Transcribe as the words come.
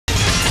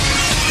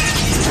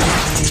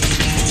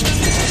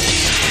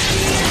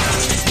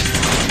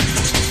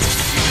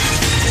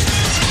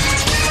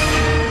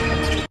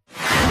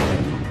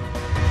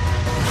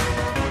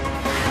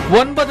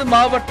9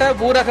 மாவட்ட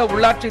ஊரக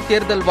உள்ளாட்சி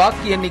தேர்தல்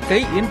வாக்கு எண்ணிக்கை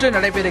இன்று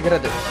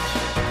நடைபெறுகிறது.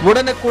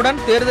 உடனுக்குடன்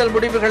தேர்தல்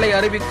முடிவுகளை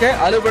அறிவிக்க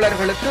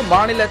அலுவலர்களுக்கு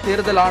மாநில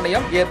தேர்தல்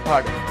ஆணையம்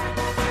ஏற்பாடு.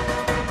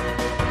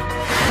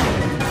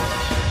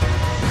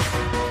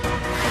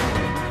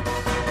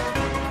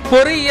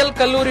 பொறியியல்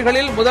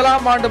கல்லூரிகளில்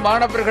முதலாம் ஆண்டு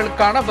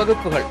மாணவர்களுக்கான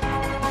வகுப்புகள்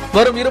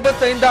வரும்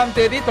 25ஆம்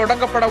தேதி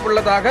தொடங்கப்பட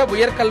உள்ளதாக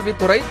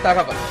உயர்கல்வித்துறை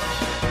தகவல்.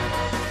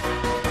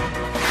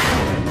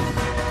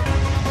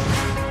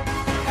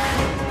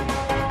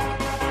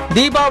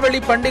 தீபாவளி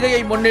பண்டிகையை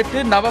முன்னிட்டு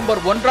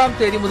நவம்பர் 1ஆம்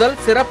தேதி முதல்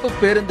சிறப்பு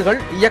பேருந்துகள்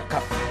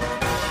இயக்கம்.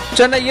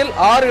 சென்னையில்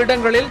 6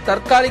 இடங்களில்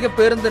தற்காலிக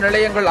பேருந்து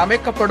நிலையங்கள்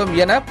அமைக்கப்படும்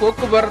என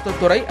போக்குவரத்து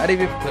துறை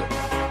அறிவிப்பு.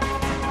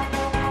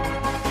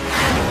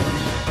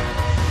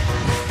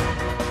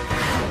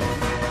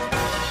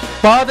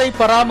 பாதை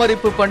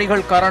பராமரிப்பு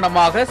பணிகள்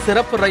காரணமாக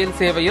சிறப்பு ரயில்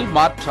சேவையில்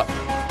மாற்றம்.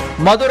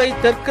 மதுரை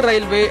தெற்கு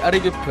ரயில்வே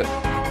அறிவிப்பு.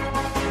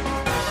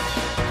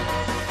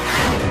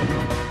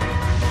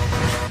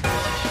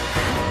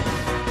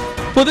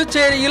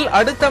 புதுச்சேரியில்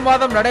அடுத்த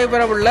மாதம்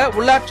நடைபெறவுள்ள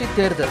உள்ளாட்சி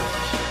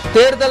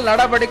தேர்தல்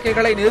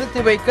நடவடிக்கைகளை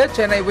நிறுத்தி வைக்க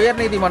சென்னை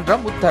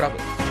உயர்நீதிமன்றம் உத்தரவு.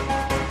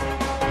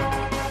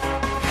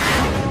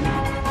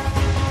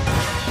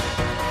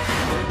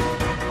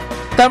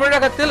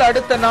 தமிழகத்தில்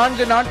அடுத்த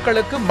 4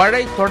 நாட்களுக்கு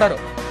மழை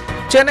தொடரும்.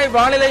 சென்னை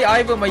வானிலை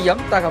ஆய்வு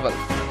மையம் தகவல்.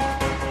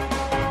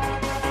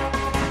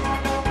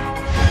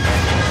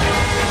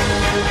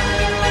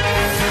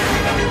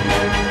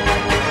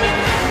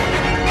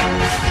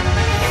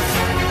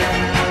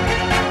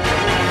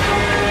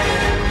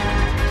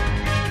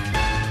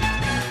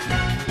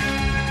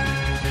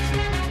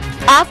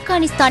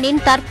 ஆப்கானிஸ்தானின்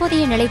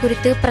தற்போதைய நிலை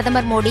குறித்து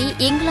பிரதமர் மோடி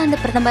இங்கிலாந்து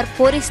பிரதமர்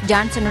போரிஸ்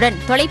ஜான்சனுடன்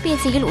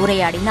தொலைபேசியில்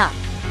உரையாடினார்.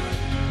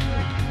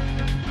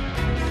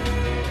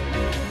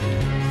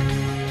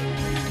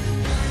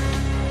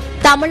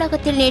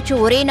 தமிழகத்தில் நேற்று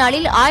ஒரே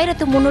நாளில்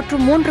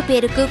 1303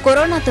 பேருக்கு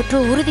கொரோனா தொற்று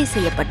உறுதி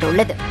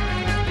செய்யப்பட்டுள்ளது.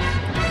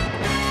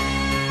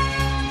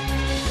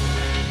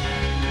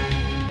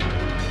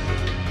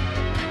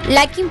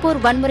 லக்கிம்பூர்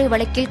வன்முறை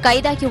வழக்கில்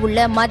கைதாகியுள்ள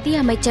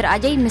மத்திய அமைச்சர்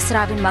அஜய்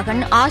மிஸ்ராவின்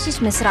மகன்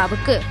ஆஷிஷ்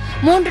மிஸ்ராவுக்கு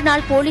 3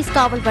 நாள் போலீஸ்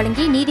காவல்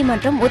வழங்கி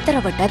நீதிமன்றம்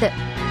உத்தரவிட்டது.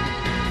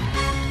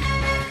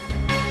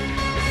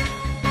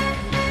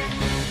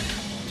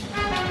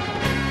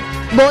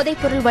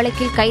 போதைப்பொருள்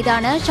வழக்கில்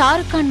கைதான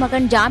ஷாருக்கான்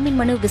மகன் ஜாமீன்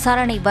மனு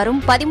விசாரணை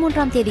வரும்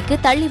 13ஆம் தேதிக்கு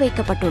தள்ளி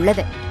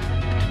வைக்கப்பட்டுள்ளது.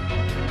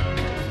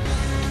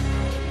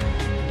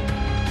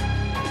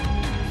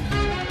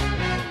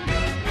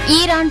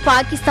 ஈரான்,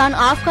 பாகிஸ்தான்,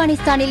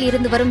 ஆப்கானிஸ்தானில்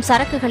இருந்து வரும்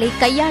சரக்குகளை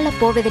கையாளப்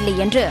போவதில்லை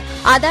என்று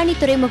அதானி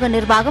துறைமுக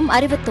நிர்வாகம்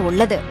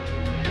அறிவித்துள்ளது.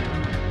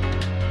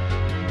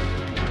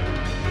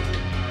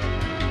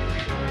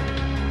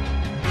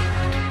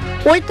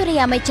 உள்துறை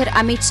அமைச்சர்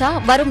அமித் ஷா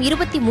வரும்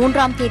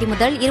 23ஆம் தேதி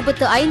முதல்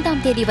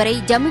 25ஆம் தேதி வரை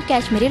ஜம்மு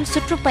காஷ்மீரில்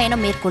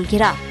சுற்றுப்பயணம்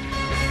மேற்கொள்கிறார்.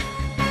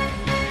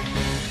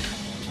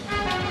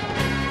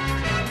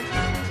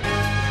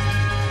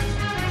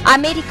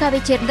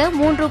 அமெரிக்காவைச் சேர்ந்த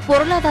 3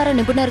 பொருளாதார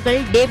நிபுணர்கள்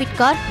டேவிட்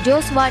கார்ப்,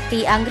 ஜோஸ்வா டி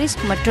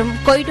அங்கிரிஸ்ட் மற்றும்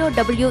கொய்டோ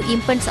டபிள்யூ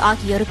இம்பன்ஸ்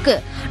ஆகியோருக்கு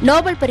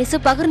நோபல் பரிசு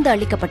பகிர்ந்து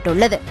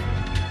அளிக்கப்பட்டுள்ளது.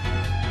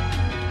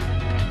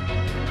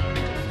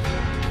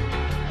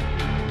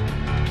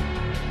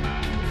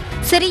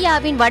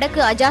 சிரியாவின்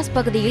வடக்கு அஜாஸ்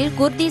பகுதியில்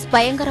குர்திஸ்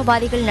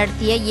பயங்கரவாதிகள்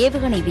நடத்திய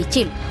ஏவுகணை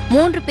வீச்சில்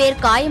 3 பேர்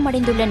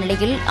காயமடைந்துள்ள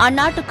நிலையில்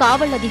அந்நாட்டு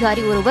காவல்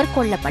அதிகாரி ஒருவர்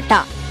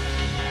கொல்லப்பட்டார்.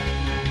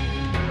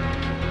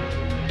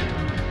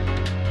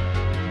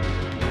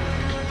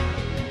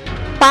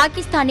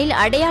 பாகிஸ்தானில்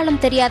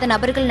அடையாளம் தெரியாத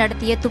நபர்கள்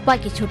நடத்திய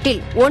துப்பாக்கிச் சூட்டில்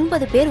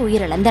 9 பேர்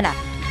உயிரிழந்தனர்.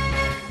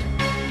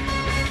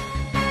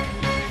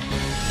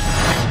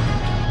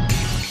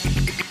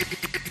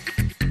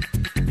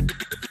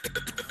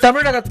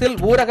 தமிழகத்தில்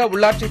ஊரக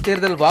உள்ளாட்சி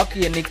தேர்தல் வாக்கு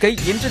எண்ணிக்கை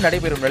இன்று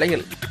நடைபெறும்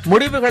நிலையில்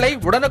முடிவுகளை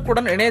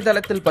உடனுக்குடன்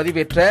இணையதளத்தில்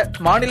பதிவேற்ற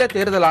மாநில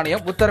தேர்தல்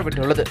ஆணையம்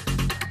உத்தரவிட்டுள்ளது.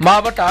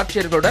 மாவட்ட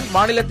ஆட்சியர்களுடன்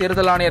மாநில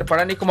தேர்தல் ஆணையர்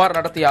பழனிக்குமார்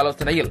நடத்திய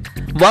ஆலோசனையில்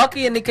வாக்கு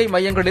எண்ணிக்கை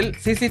மையங்களில்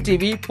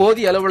சிசிடிவி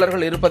போதிய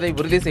அலுவலர்கள் இருப்பதை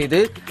உறுதி செய்து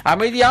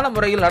அமைதியான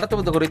முறையில்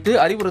நடத்துவது குறித்து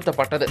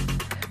அறிவுறுத்தப்பட்டது.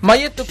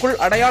 மையத்துக்குள்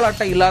அடையாள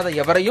அட்டை இல்லாத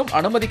எவரையும்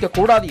அனுமதிக்க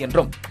கூடாது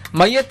என்றும்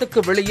மையத்துக்கு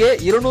வெளியே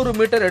 200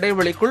 மீட்டர்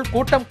இடைவெளிக்குள்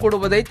கூட்டம்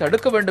கூடுவதை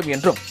தடுக்க வேண்டும்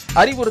என்றும்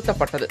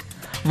அறிவுறுத்தப்பட்டது.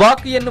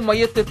 வாக்கு எண்ணும்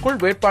மையத்திற்குள்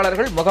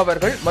வேட்பாளர்கள்,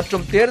 முகவர்கள்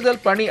மற்றும்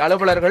தேர்தல் பணி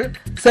அலுவலர்கள்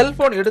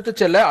செல்போன் எடுத்துச்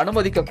செல்ல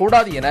அனுமதிக்க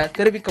கூடாது என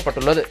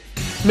தெரிவிக்கப்பட்டுள்ளது.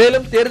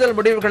 மேலும் தேர்தல்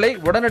முடிவுகளை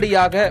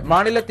உடனடியாக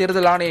மாநில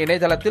தேர்தல் ஆணைய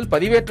இணையதளத்தில்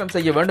பதிவேற்றம்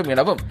செய்ய வேண்டும்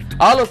எனவும்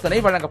ஆலோசனை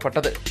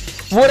வழங்கப்பட்டது.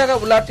 ஊரக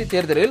உள்ளாட்சி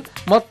தேர்தலில்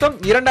மொத்தம்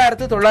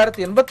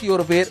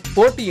 2981 பேர்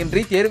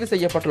போட்டியின்றி தேர்வு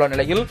செய்யப்பட்டுள்ள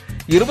நிலையில்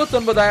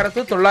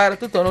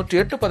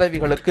 29,998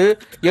 பதவிகளுக்கு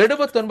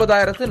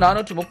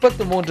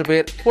 79,433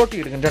 பேர்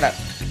போட்டியிடுகின்றனர்.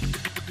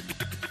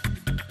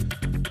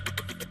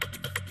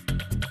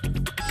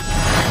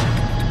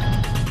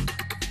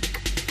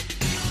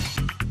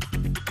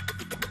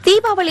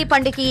 தீபாவளி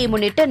பண்டிகையை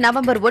முன்னிட்டு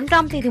நவம்பர்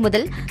 1ஆம் தேதி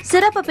முதல்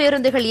சிறப்பு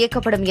பேருந்துகள்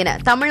இயக்கப்படும் என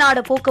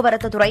தமிழ்நாடு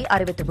போக்குவரத்து துறை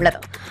அறிவித்துள்ளது.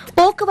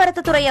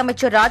 போக்குவரத்து துறை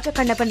அமைச்சர்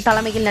ராஜகண்ணப்பன்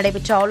தலைமையில்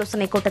நடைபெற்ற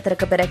ஆலோசனைக்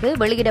கூட்டத்திற்கு பிறகு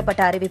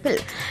வெளியிடப்பட்ட அறிவிப்பில்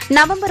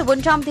நவம்பர்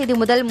 1ஆம் தேதி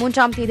முதல்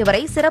 3ஆம் தேதி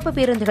வரை சிறப்பு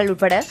பேருந்துகள்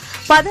உட்பட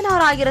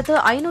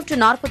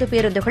 16,540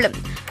 பேருந்துகளும்,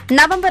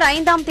 நவம்பர்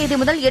 5ஆம் தேதி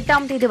முதல்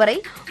 8ஆம் தேதி வரை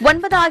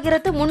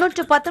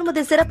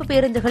 9,319 சிறப்பு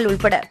பேருந்துகள்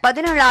உட்பட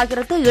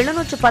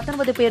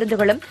 17,719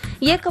 பேருந்துகளும்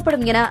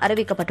இயக்கப்படும் என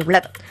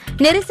அறிவிக்கப்பட்டுள்ளது.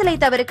 நெரிசலை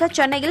தவிர்க்க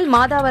சென்னையில்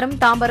மாதாவரம்,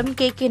 தாம்பரம்,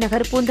 KK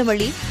நகர்,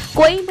 பூந்தமல்லி,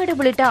 கோயம்பேடு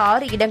உள்ளிட்ட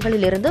 6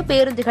 இடங்களில் இருந்து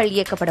பேருந்துகள்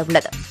இயக்கப்பட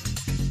உள்ளது.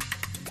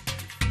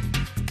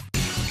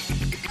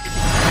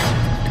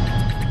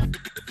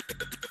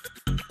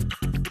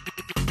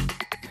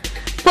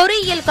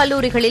 பொறியியல்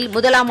கல்லூரிகளில்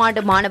 1ஆம்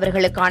ஆண்டு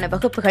மாணவர்களுக்கான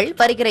வகுப்புகள்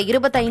வருகிற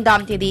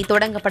 25ஆம் தேதி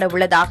தொடங்கப்பட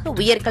உள்ளதாக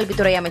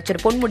உயர்கல்வித்துறை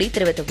அமைச்சர் பொன்முடி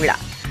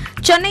தெரிவித்துள்ளார்.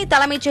 சென்னை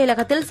தலைமைச்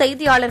செயலகத்தில்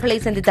செய்தியாளர்களை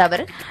சந்தித்த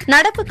அவர்,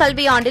 நடப்பு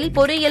கல்வியாண்டில்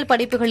பொறியியல்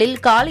படிப்புகளில்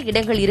காலி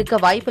இடங்கள் இருக்க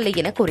வாய்ப்பில்லை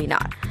என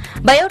கூறினார்.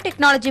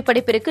 பயோடெக்னாலஜி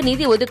படிப்பிற்கு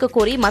நிதி ஒதுக்க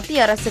கோரி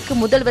மத்திய அரசுக்கு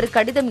முதல்வர்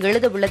கடிதம்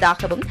எழுத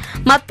உள்ளதாகவும்,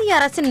 மத்திய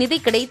அரசின் நிதி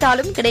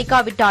கிடைத்தாலும்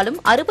கிடைக்காவிட்டாலும்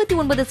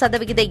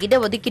 69%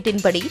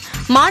 இடஒதுக்கீட்டின்படி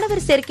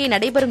மாணவர் சேர்க்கை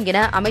நடைபெறும்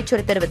என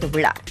அமைச்சர்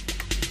தெரிவித்துள்ளார்.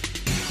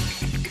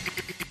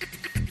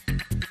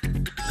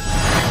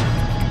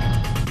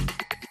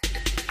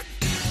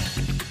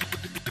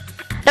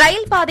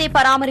 ரயில் பாதை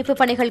பராமரிப்பு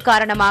பணிகள்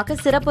காரணமாக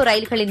சிறப்பு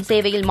ரயில்களின்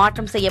சேவையில்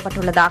மாற்றம்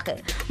செய்யப்பட்டுள்ளதாக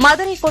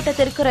மதுரை கோட்ட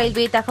தெற்கு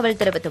ரயில்வே தகவல்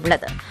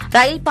தெரிவித்துள்ளது.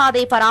 ரயில்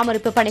பாதை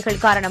பராமரிப்பு பணிகள்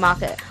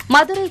காரணமாக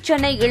மதுரை,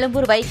 சென்னை,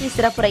 எழும்பூர், வைகை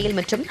சிறப்பு ரயில்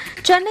மற்றும்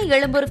சென்னை,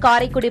 எழும்பூர்,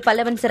 காரைக்குடி,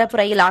 பல்லவன் சிறப்பு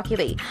ரயில்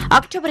ஆகியவை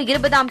அக்டோபர்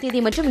 20ஆம்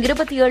தேதி மற்றும்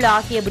 27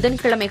 ஆகிய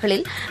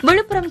புதன்கிழமைகளில்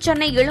விழுப்புரம்,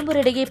 சென்னை, எழும்பூர்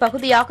இடையே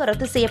பகுதியாக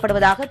ரத்து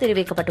செய்யப்படுவதாக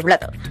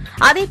தெரிவிக்கப்பட்டுள்ளது.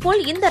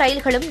 அதேபோல் இந்த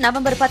ரயில்களும்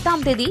நவம்பர்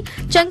 10ஆம் தேதி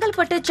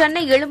செங்கல்பட்டு,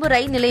 சென்னை, எழும்பூர்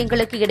ரயில்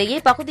நிலையங்களுக்கு இடையே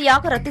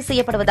பகுதியாக ரத்து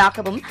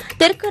செய்யப்படுவதாகவும்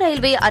தெற்கு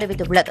ரயில்வே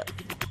அறிவித்துள்ளது.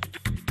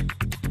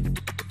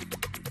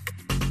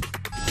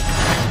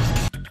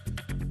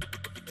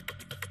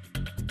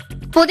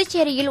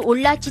 புதுச்சேரியில்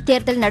உள்ளாட்சி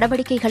தேர்தல்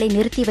நடவடிக்கைகளை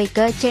நிறுத்தி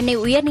வைக்க சென்னை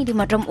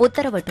உயர்நீதிமன்றம்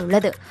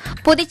உத்தரவிட்டுள்ளது.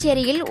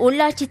 புதுச்சேரியில்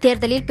உள்ளாட்சி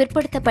தேர்தலில்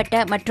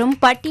பிற்படுத்தப்பட்ட மற்றும்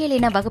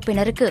பட்டியலின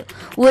வகுப்பினருக்கு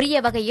உரிய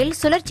வகையில்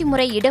சுழற்சி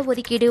முறை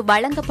இடஒதுக்கீடு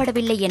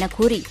வழங்கப்படவில்லை என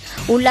கூறி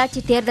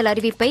உள்ளாட்சி தேர்தல்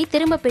அறிவிப்பை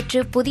திரும்பப்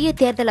பெற்று புதிய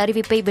தேர்தல்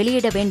அறிவிப்பை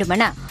வெளியிட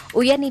வேண்டுமென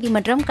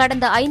உயர்நீதிமன்றம்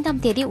கடந்த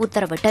 5ஆம் தேதி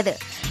உத்தரவிட்டது.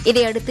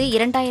 இதையடுத்து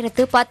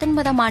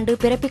 2019ஆம் ஆண்டு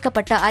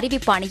பிறப்பிக்கப்பட்ட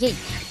அறிவிப்பாணையை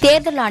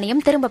தேர்தல்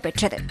ஆணையம் திரும்பப்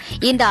பெற்றது.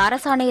 இந்த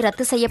அரசாணை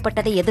ரத்து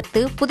செய்யப்பட்டதை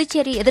எதிர்த்து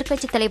புதுச்சேரி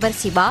எதிர்க்கட்சித் தலைவர்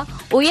சிவா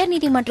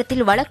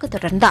உயர்நீதிமன்றத்தில் வழக்கு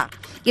தொடர்ந்தார்.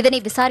 இதனை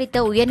விசாரித்த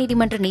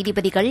உயர்நீதிமன்ற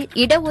நீதிபதிகள்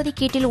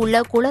இடஒதுக்கீட்டில்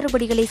உள்ள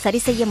குளறுபடிகளை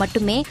சரிசெய்ய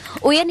மட்டுமே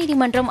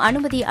உயர்நீதிமன்றம்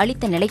அனுமதி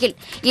அளித்த நிலையில்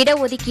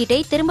இடஒதுக்கீட்டை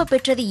திரும்பப்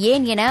பெற்றது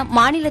ஏன் என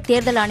மாநில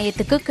தேர்தல்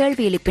ஆணையத்துக்கு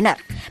கேள்வி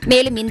எழுப்பினர்.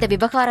 மேலும் இந்த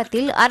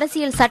விவகாரத்தில்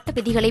அரசியல் சட்ட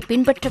விதிகளை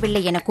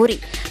பின்பற்றவில்லை என கூறி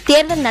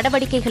தேர்தல்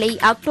நடவடிக்கைகளை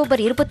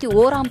அக்டோபர்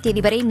 21ஆம்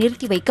தேதி வரை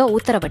நிறுத்தி வைக்க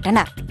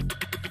உத்தரவிட்டனர்.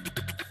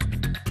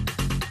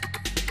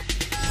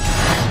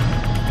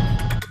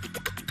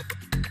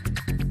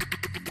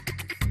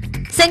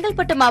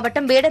 செங்கல்பட்டு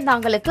மாவட்டம்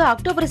வேடந்தாங்கலுக்கு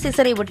அக்டோபர்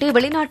சீசனை ஒட்டி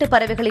வெளிநாட்டு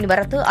பறவைகளின்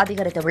வரத்து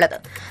அதிகரித்துள்ளது.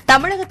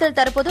 தமிழகத்தில்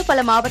தற்போது பல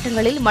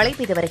மாவட்டங்களில் மழை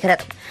பெய்து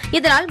வருகிறது.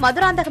 இதனால்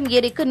மதுராந்தகம்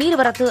ஏரிக்கு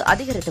நீர்வரத்து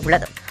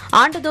அதிகரித்துள்ளது.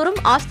 ஆண்டுதோறும்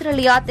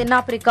ஆஸ்திரேலியா,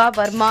 தென்னாப்பிரிக்கா,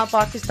 பர்மா,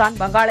 பாகிஸ்தான்,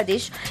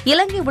 பங்களாதேஷ்,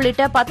 இலங்கை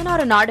உள்ளிட்ட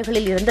 16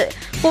 நாடுகளில் இருந்து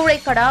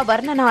பூழைக்கடா,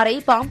 வர்ணநாரை,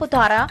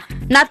 பாம்புதாரா,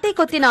 நத்தை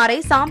கொத்தி நாரை,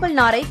 சாம்பல்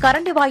நாரை,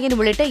 கரண்டிவாயன்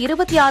உள்ளிட்ட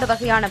 26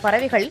 வகையான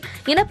பறவைகள்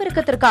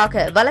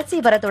இனப்பெருக்கத்திற்காக வலசை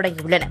வர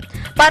தொடங்கியுள்ளன.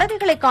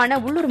 பறவைகளை காண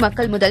உள்ளூர்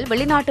மக்கள் முதல்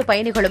வெளிநாட்டு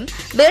பயணிகளும்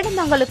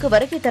வேடந்தாங்கலுக்கு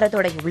வருகை தர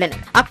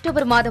தொடங்கியுள்ளனர்.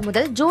 அக்டோபர் மாதம்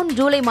முதல் ஜூன்,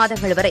 ஜூலை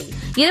மாதங்கள் வரை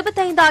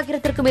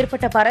 25,000க்கும்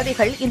மேற்பட்ட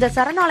பறவைகள் இந்த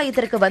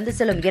சரணாலயத்திற்கு வந்து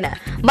செல்லும் என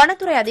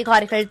வனத்துறை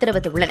அதிகாரிகள்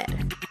தெரிவித்துள்ளனர்.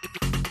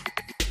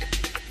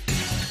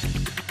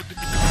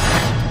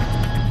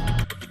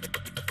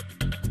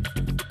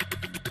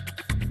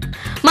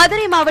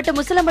 மதுரை மாவட்டம்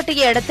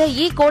முசலம்பட்டியை அடுத்த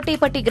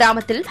கோட்டைப்பட்டி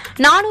கிராமத்தில்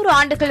 400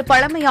 ஆண்டுகள்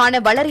பழமையான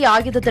வளரி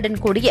ஆயுதத்துடன்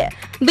கூடிய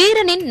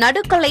வீரனின்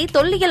நடுக்கல்லை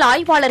தொல்லியல்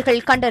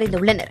ஆய்வாளர்கள்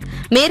கண்டறிந்துள்ளனர்.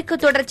 மேற்கு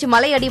தொடர்ச்சி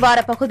மலை அடிவார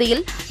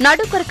பகுதியில்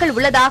நடுக்கற்கள்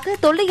உள்ளதாக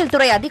தொல்லியல்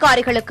துறை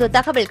அதிகாரிகளுக்கு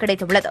தகவல்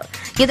கிடைத்துள்ளது.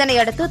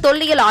 இதனையடுத்து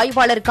தொல்லியல்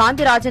ஆய்வாளர்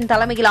காந்திராஜன்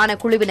தலைமையிலான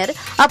குழுவினர்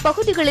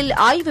அப்பகுதிகளில்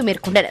ஆய்வு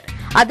மேற்கொண்டனர்.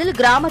 அதில்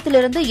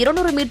கிராமத்திலிருந்து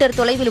 200 மீட்டர்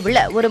தொலைவில் உள்ள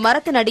ஒரு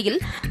மரத்தின் அடியில்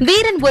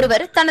வீரன்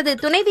ஒருவர் தனது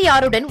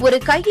துணைவியாருடன் ஒரு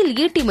கையில்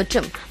ஈட்டி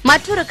மற்றும்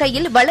மற்றொரு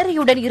கையில்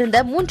வளரியுடன் இருந்த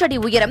 3 அடி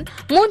உயரம்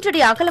 3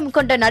 அடி அகலம்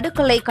கொண்ட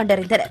நடுக்கல்லை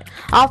கண்டறிந்தனர்.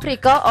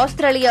 ஆப்பிரிக்கா,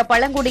 ஆஸ்திரேலியா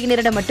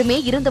பழங்குடியினரிடம் மட்டுமே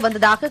இருந்து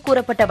வந்ததாக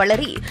கூறப்பட்ட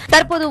வளரி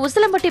தற்போது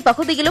உசிலம்பட்டி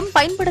பகுதியிலும்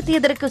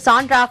பயன்படுத்தியதற்கு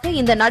சான்றாக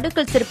இந்த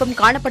நடுக்கல் சிற்பம்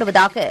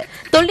காணப்படுவதாக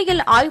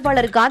தொல்லியல்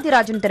ஆய்வாளர்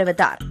காந்திராஜன்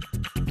தெரிவித்தார்.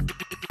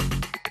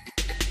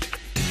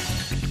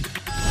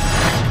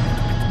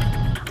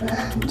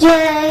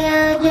 जय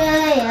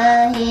जय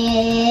हे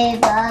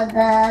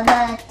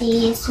भगवती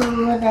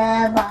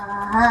सुरभारती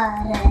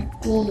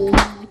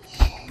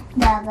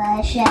तव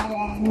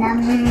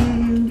शरणं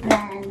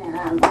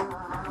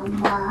प्रणमामः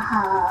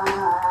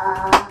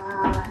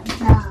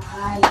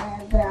नाद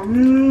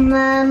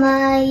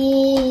ब्रह्ममयी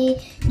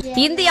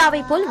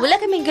இந்தியாவைப் போல்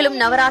உலகமெங்கிலும்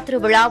நவராத்திரி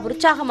விழா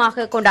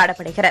உற்சாகமாக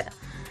கொண்டாடப்படுகிறது.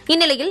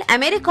 இந்நிலையில்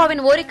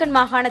அமெரிக்காவின் ஓரிகன்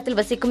மாகாணத்தில்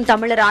வசிக்கும்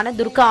தமிழரான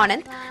துர்கா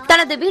ஆனந்த்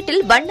தனது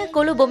வீட்டில் வண்ண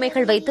கொலு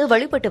பொம்மைகள் வைத்து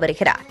வழிபட்டு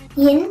வருகிறார்.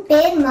 என்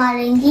பேர்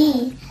மாலங்கி.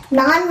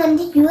 நான்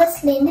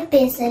யுஎஸ்ல இருந்து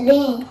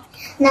பேசுறேன்.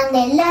 நாங்க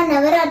எல்லா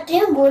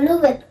நவராத்திரியும் கொலு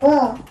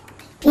வைப்போம்.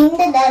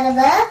 இந்த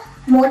தடவை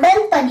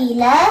முதல்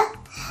படியில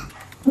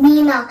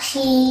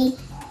மீனாட்சி,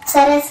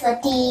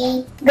 சரஸ்வதி,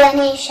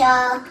 கணேஷா,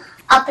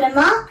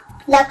 அப்புறமா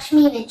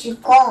லக்ஷ்மி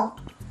வச்சிருக்கோம்.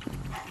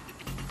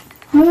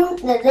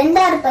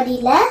 ரெண்டாவது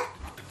படியில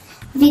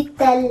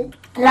வித்தல்,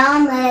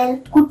 ராமர்,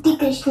 குட்டி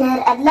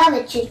கிருஷ்ணர் எல்லாம்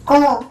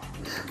வச்சிருக்கோம்.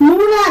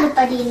 மூணாவது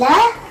படியில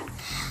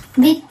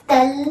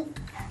வித்தல்,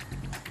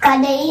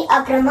 கடை,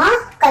 அப்புறமா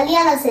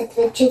கல்யாண செட்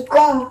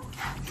வச்சிருக்கோம்.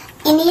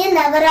 இனிய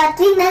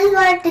நவராத்திரி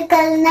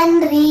நல்வாழ்த்துக்கள்.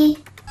 நன்றி.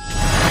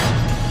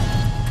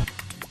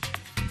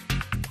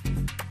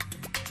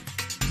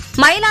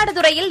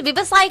 மயிலாடுதுறையில்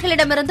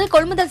விவசாயிகளிடமிருந்து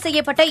கொள்முதல்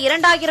செய்யப்பட்ட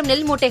 2000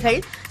 நெல் மூட்டைகள்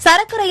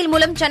சரக்கு ரயில்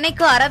மூலம்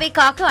சென்னைக்கு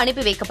அரவைக்காக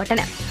அனுப்பி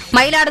வைக்கப்பட்டன.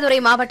 மயிலாடுதுறை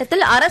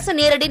மாவட்டத்தில் அரசு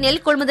நேரடி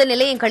நெல் கொள்முதல்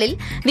நிலையங்களில்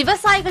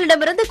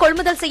விவசாயிகளிடமிருந்து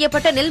கொள்முதல்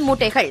செய்யப்பட்ட நெல்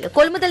மூட்டைகள்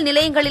கொள்முதல்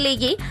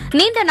நிலையங்களிலேயே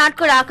நீண்ட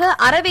நாட்களாக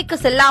அரவைக்கு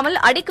செல்லாமல்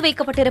அடுக்கி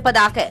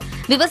வைக்கப்பட்டிருப்பதாக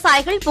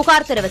விவசாயிகள்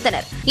புகார்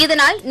தெரிவித்தனர்.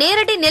 இதனால்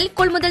நேரடி நெல்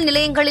கொள்முதல்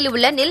நிலையங்களில்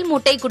உள்ள நெல்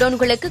மூட்டை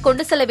குடோன்களுக்கு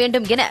கொண்டு செல்ல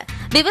வேண்டும் என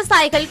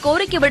விவசாயிகள்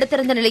கோரிக்கை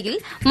விடுத்திருந்த நிலையில்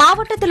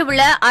மாவட்டத்தில்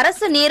உள்ள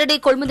அரசு நேரடி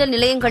கொள்முதல்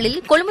நிலையங்களில்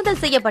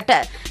கொள்முதல் செய்யப்பட்ட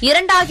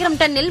 2000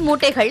 டன் நெல்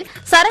மூட்டைகள்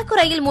சரக்கு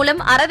ரயில்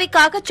மூலம்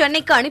அரவைக்காக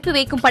சென்னைக்கு அனுப்பி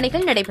வைக்கும்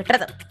பணிகள்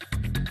நடைபெற்றது.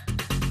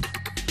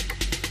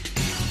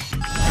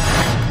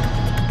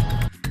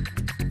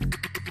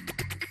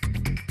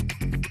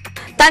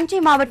 தஞ்சை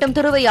மாவட்டம்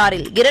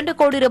திருவையாறில் 2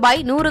 கோடி ரூபாய்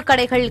 100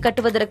 கடைகள்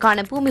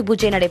கட்டுவதற்கான பூமி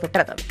பூஜை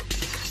நடைபெற்றது.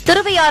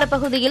 திருவையாறு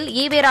பகுதியில்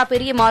ஈவேரா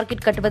பெரிய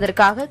மார்க்கெட்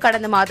கட்டுவதற்காக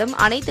கடந்த மாதம்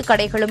அனைத்து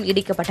கடைகளும்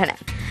இடிக்கப்பட்டன.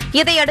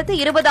 இதையடுத்து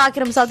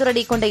 20,000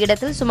 சதுரடி கொண்ட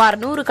இடத்தில் சுமார்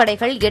 100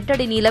 கடைகள் 8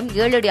 அடி நீளம்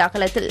 7 அடி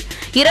அகலத்தில்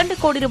 2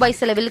 கோடி ரூபாய்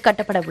செலவில்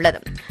கட்டப்பட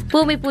உள்ளது.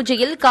 பூமி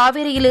பூஜையில்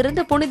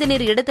காவிரியிலிருந்து புனித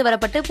நீர் எடுத்து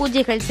வரப்பட்டு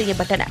பூஜைகள்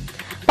செய்யப்பட்டன.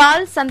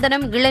 பால்,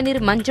 சந்தனம்,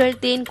 இளநீர், மஞ்சள்,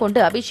 தேன் கொண்டு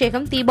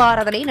அபிஷேகம்,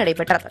 தீபாராதனை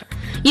நடைபெற்றது.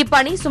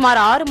 இப்பணி சுமார்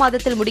 6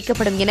 மாதத்தில்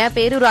முடிக்கப்படும் என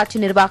பேரூராட்சி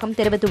நிர்வாகம்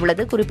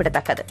தெரிவித்துள்ளது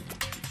குறிப்பிடத்தக்கது.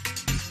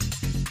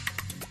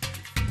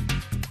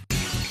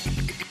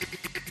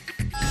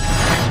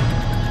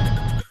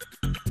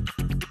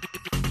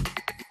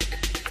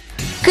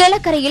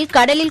 கீழக்கரையில்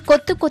கடலில்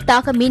கொத்து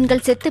கொத்தாக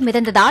மீன்கள் செத்து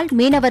மிதந்ததால்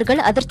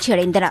மீனவர்கள்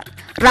அதிர்ச்சியடைந்தனர்.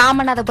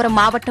 ராமநாதபுரம்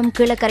மாவட்டம்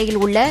கீழக்கரையில்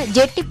உள்ள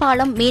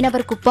ஜெட்டிப்பாலம்,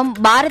 மீனவர் குப்பம்,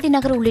 பாரதி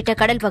நகர் உள்ளிட்ட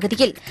கடல்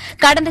பகுதியில்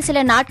கடந்த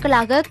சில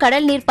நாட்களாக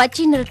கடல் நீர்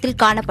பச்சை நிறத்தில்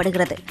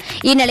காணப்படுகிறது.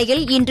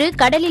 இந்நிலையில் இன்று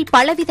கடலில்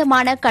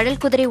பலவிதமான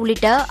கடல் குதிரை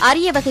உள்ளிட்ட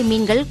அரிய வகை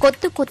மீன்கள்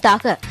கொத்து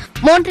கொத்தாக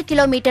 3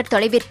 கிலோமீட்டர்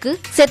தொலைவிற்கு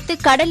செத்து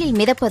கடலில்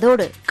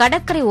மிதப்பதோடு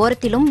கடற்கரை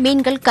ஓரத்திலும்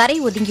மீன்கள் கரை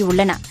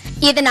ஒதுங்கியுள்ளன.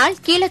 இதனால்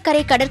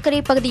கீழக்கரை கடற்கரை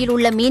பகுதியில்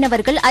உள்ள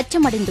மீனவர்கள்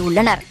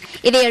அச்சமடைந்துள்ளனர்.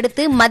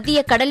 இதையடுத்து மத்திய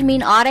கடல்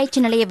மீன் ஆராய்ச்சி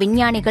நிலைய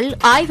விஞ்ஞானிகள்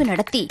ஆய்வு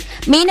நடத்தி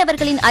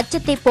மீனவர்களின்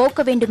அச்சத்தை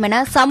போக்க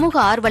வேண்டுமென சமூக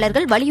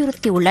ஆர்வலர்கள்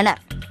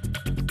வலியுறுத்தியுள்ளனர்.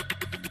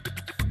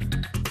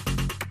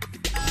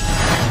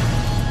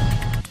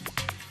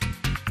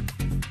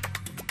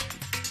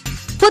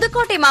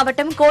 புதுக்கோட்டை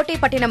மாவட்டம்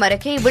கோட்டைப்பட்டினம்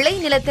அருகே விளை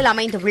நிலத்தில்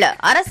அமைந்துள்ள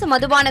அரசு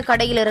மதுபான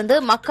கடையிலிருந்து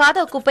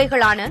மக்காத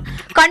குப்பைகளான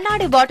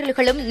கண்ணாடி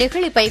பாட்டில்களும்,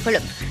 நெகிழி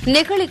பைகளும்,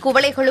 நெகிழி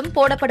குவளைகளும்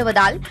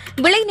போடப்படுவதால்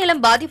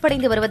விளைநிலம்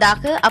பாதிப்படைந்து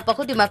வருவதாக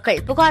அப்பகுதி மக்கள்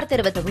புகார்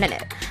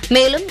தெரிவித்துள்ளனர்.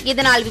 மேலும்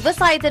இதனால்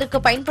விவசாயத்திற்கு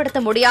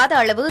பயன்படுத்த முடியாத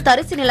அளவு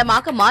தரிசு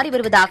நிலமாக மாறி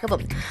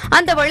வருவதாகவும்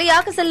அந்த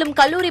வழியாக செல்லும்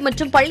கல்லூரி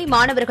மற்றும் பள்ளி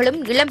மாணவர்களும்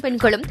இளம்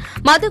பெண்களும்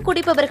மது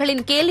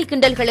குடிப்பவர்களின் கேலி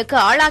கிண்டல்களுக்கு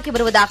ஆளாகி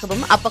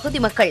வருவதாகவும்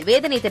அப்பகுதி மக்கள்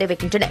வேதனை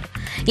தெரிவிக்கின்றனர்.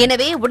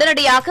 எனவே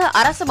உடனடியாக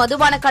அரசு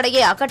மதுபான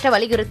கடையை அகற்ற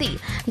வலியுறுத்தி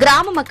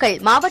கிராம மக்கள்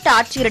மாவட்ட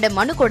ஆட்சியரிடம்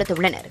மனு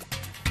கொடுத்துள்ளனர்.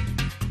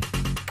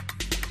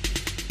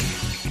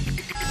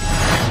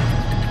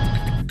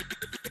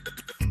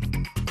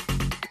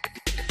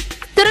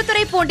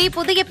 திருத்துறைப்பூண்டி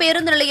புதிய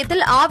பேருந்து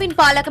நிலையத்தில் ஆவின்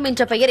பாலகம்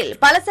என்ற பெயரில்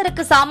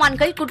பலசரக்கு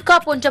சாமான்கள், குட்கா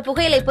போன்ற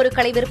புகையிலை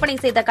பொருட்களை விற்பனை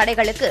செய்த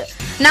கடைகளுக்கு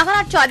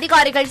நகராட்சி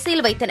அதிகாரிகள்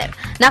சீல் வைத்தனர்.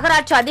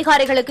 நகராட்சி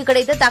அதிகாரிகளுக்கு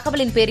கிடைத்த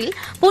தகவலின் பேரில்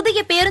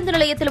புதிய பேருந்து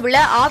நிலையத்தில் உள்ள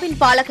ஆவின்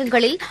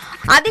பாலகங்களில்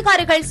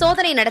அதிகாரிகள்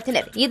சோதனை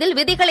நடத்தினர். இதில்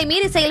விதிகளை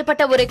மீறி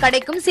செயல்பட்ட ஒரு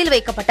கடைக்கும் சீல்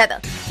வைக்கப்பட்டது.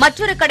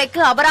 மற்றொரு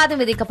கடைக்கு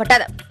அபராதம்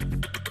விதிக்கப்பட்டது.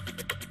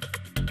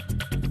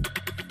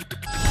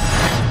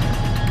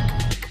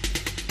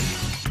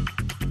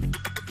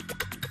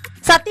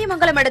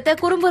 சத்தியமங்கலம் அடுத்த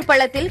குறும்பூர்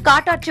பள்ளத்தில்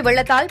காட்டாற்று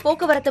வெள்ளத்தால்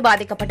போக்குவரத்து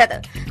பாதிக்கப்பட்டது.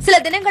 சில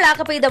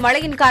தினங்களாக பெய்த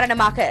மழையின்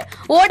காரணமாக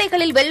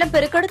ஓடைகளில் வெள்ளம்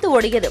பெருக்கெடுத்து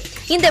ஓடியது.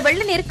 இந்த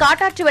வெள்ள நீர்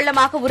காட்டாற்று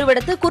வெள்ளமாக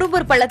உருவெடுத்து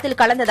குறும்பூர் பள்ளத்தில்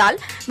கலந்ததால்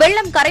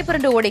வெள்ளம்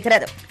கரைபுரண்டு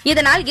ஓடுகிறது.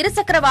 இதனால்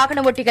இருசக்கர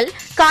வாகன ஓட்டிகள்,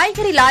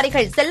 காய்கறி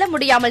லாரிகள் செல்ல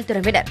முடியாமல்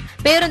திரும்பினர்.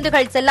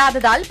 பேருந்துகள்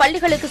செல்லாததால்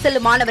பள்ளிகளுக்கு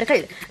செல்லும்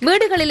மாணவர்கள்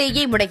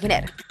வீடுகளிலேயே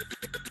முடங்கினர்.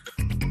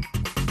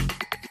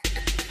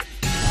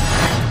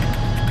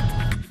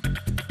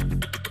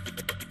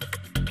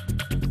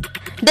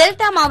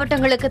 டெல்டா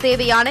மாவட்டங்களுக்கு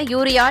தேவையான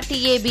யூரியா,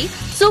 டிஏபி,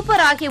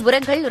 சூப்பர் ஆகிய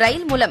உரங்கள்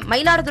ரயில் மூலம்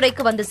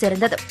மயிலாடுதுறைக்கு வந்து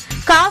சேர்ந்தது.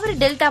 காவிரி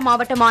டெல்டா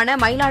மாவட்டமான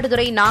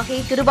மயிலாடுதுறை, நாகை,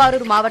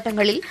 திருவாரூர்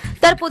மாவட்டங்களில்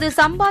தற்போது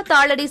சம்பா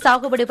தாளடி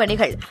சாகுபடி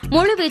பணிகள்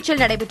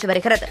முழுவீச்சில் நடைபெற்று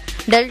வருகிறது.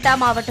 டெல்டா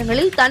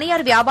மாவட்டங்களில்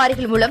தனியார்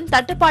வியாபாரிகள் மூலம்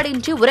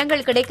தட்டுப்பாடின்றி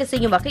உரங்கள் கிடைக்க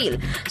செய்யும் வகையில்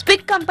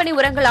SPIC company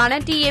உரங்களான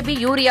TAB,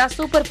 urea,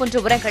 super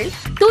போன்ற உரங்கள்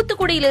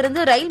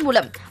தூத்துக்குடியிலிருந்து ரயில்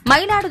மூலம்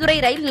மயிலாடுதுறை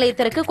ரயில்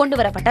நிலையத்திற்கு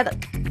கொண்டுவரப்பட்டது.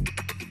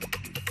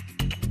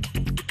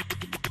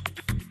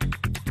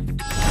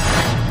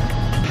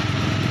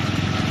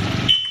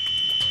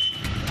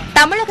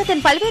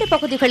 தமிழகத்தின் பல்வேறு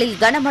பகுதிகளில்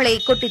கனமழை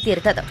கொட்டித்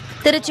தீர்த்தது.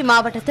 திருச்சி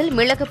மாவட்டத்தில்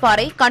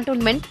மிளகுப்பாறை,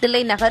 கண்டோன்மென்ட்,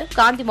 தில்லைநகர்,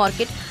 காந்தி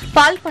மார்க்கெட்,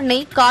 பால்பண்ணை,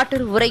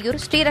 காட்டூர், உறையூர்,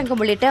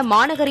 ஸ்ரீரங்கம் உள்ளிட்ட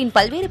மாநகரின்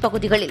பல்வேறு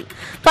பகுதிகளில்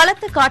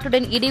பலத்த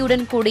காற்றுடன்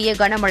இடியுடன் கூடிய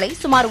கனமழை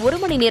சுமார் 1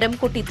 மணி நேரம்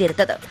கொட்டித்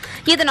தீர்த்தது.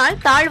 இதனால்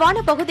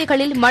தாழ்வான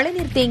பகுதிகளில்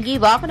மழைநீர் தேங்கி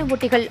வாகன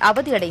ஓட்டிகள்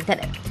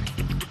அவதியடைந்தனர்.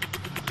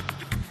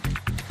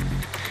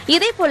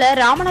 இதேபோல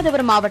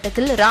ராமநாதபுரம்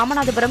மாவட்டத்தில்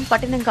ராமநாதபுரம்,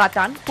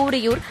 பட்டினங்காத்தான்,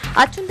 கூரியூர்,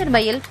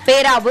 அச்சுந்தன்வயல்,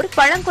 பேராவூர்,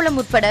 பழங்குளம்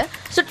உட்பட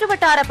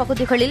சுற்றுவட்டார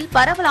பகுதிகளில்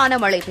பரவலான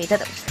மழை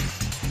பெய்தது.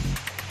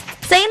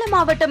 சேலம்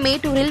மாவட்டம்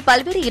மேட்டூரில்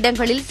பல்வேறு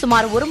இடங்களில்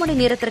சுமார் 1 மணி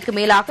நேரத்திற்கு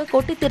மேலாக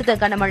கொட்டித் தீர்த்த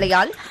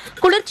கனமழையால்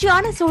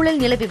குளிர்ச்சியான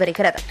சூழல் நிலவி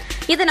வருகிறது.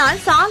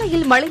 இதனால்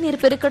சாலையில்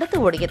மழைநீர் பெருக்கெடுத்து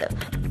ஓடியது.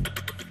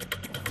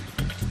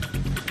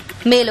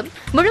 மேலும்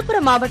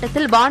விழுப்புரம்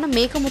மாவட்டத்தில் வானம்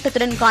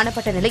மேகமூட்டத்துடன்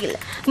காணப்பட்ட நிலையில்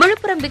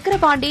விழுப்புரம்,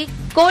 விக்கிரவாண்டி,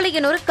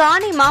 கோலியனூர்,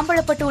 காணி,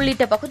 மாம்பழப்பட்டு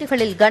உள்ளிட்ட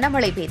பகுதிகளில்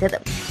கனமழை பெய்தது.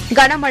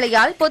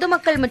 கனமழையால்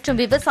பொதுமக்கள் மற்றும்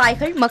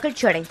விவசாயிகள்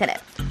மகிழ்ச்சி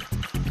அடைந்தனர்.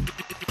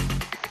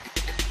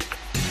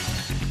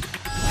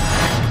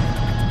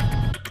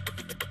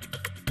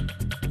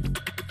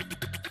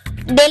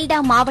 டெல்டா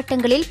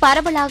மாவட்டங்களில்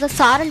பரவலாக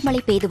சாரல் மழை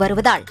பெய்து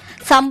வருவதால்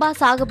சம்பா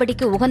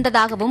சாகுபடிக்கு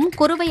உகந்ததாகவும்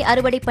குறுவை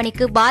அறுவடை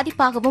பணிக்கு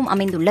பாதிப்பாகவும்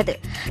அமைந்துள்ளது.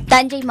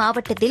 தஞ்சை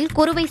மாவட்டத்தில்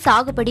குறுவை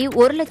சாகுபடி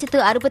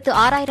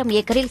 1,66,000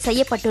 ஏக்கரில்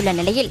செய்யப்பட்டுள்ள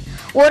நிலையில்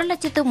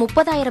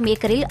 1,30,000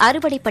 ஏக்கரில்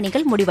அறுவடை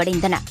பணிகள்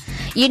முடிவடைந்தன.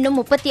 இன்னும்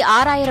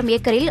 36,000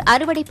 ஏக்கரில்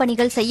அறுவடை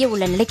பணிகள் செய்ய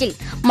உள்ள நிலையில்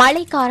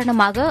மழை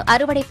காரணமாக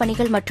அறுவடை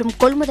பணிகள் மற்றும்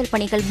கொள்முதல்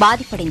பணிகள்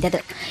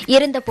பாதிப்படைந்தது.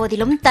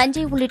 இருந்தபோதிலும்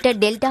தஞ்சை உள்ளிட்ட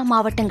டெல்டா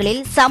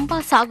மாவட்டங்களில் சம்பா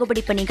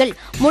சாகுபடி பணிகள்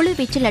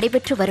முழுவீச்சில்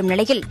நடைபெற்று வரும்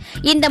நிலையில்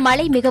இந்த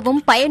மழை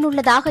மிகவும்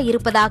பயனுள்ளதாக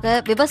இருப்பதாக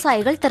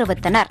விவசாயிகள்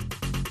தெரிவித்தனர்.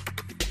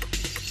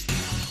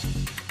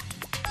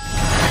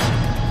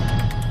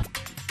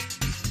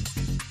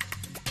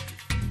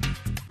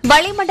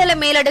 வளிமண்டல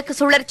மேலடுக்கு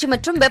சுழற்சி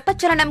மற்றும்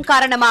வெப்பச்சலனம்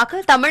காரணமாக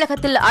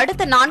தமிழகத்தில்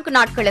அடுத்த 4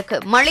 நாட்களுக்கு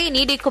மழை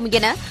நீடிக்கும்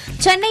என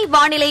சென்னை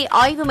வானிலை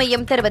ஆய்வு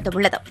மையம்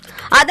தெரிவித்துள்ளது.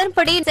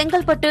 அதன்படி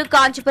செங்கல்பட்டு,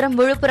 காஞ்சிபுரம்,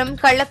 விழுப்புரம்,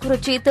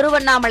 கள்ளக்குறிச்சி,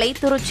 திருவண்ணாமலை,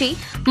 திருச்சி,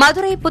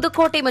 மதுரை,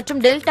 புதுக்கோட்டை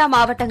மற்றும் டெல்டா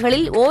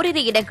மாவட்டங்களில்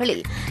ஓரிரு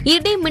இடங்களில்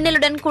இடி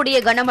மின்னலுடன் கூடிய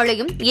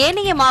கனமழையும்,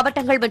 ஏனைய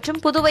மாவட்டங்கள்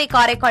மற்றும் புதுவை,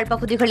 காரைக்கால்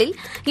பகுதிகளில்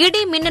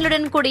இடி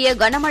மின்னலுடன் கூடிய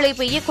கனமழை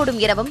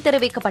பெய்யக்கூடும் எனவும்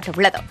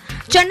தெரிவிக்கப்பட்டுள்ளது.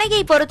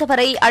 சென்னையை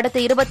பொறுத்தவரை அடுத்த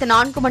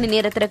 24 மணி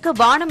நேரத்திற்கு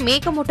வானம்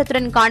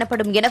மேகமூட்டத்துடன்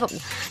காணப்படும் எனவும்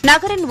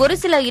நகரின் ஒரு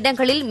சில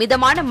இடங்களில்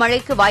மிதமான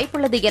மழைக்கு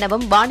வாய்ப்புள்ளது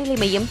எனவும் வானிலை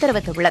மையம்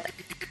தெரிவித்துள்ளது.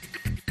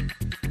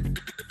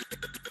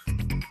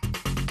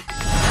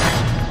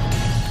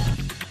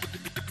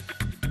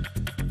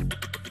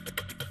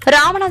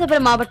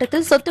 ராமநாதபுரம்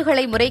மாவட்டத்தில்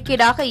சொத்துக்களை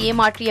முறைகேடாக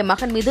ஏமாற்றிய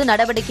மகன் மீது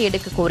நடவடிக்கை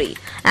எடுக்க கோரி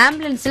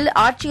ஆம்புலன்ஸில்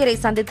ஆட்சியரை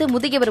சந்தித்து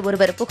முதியவர்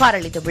ஒருவர் புகார்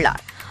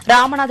அளித்துள்ளார்.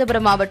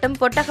 ராமநாதபுரம் மாவட்டம்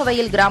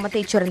பொட்டகவயல்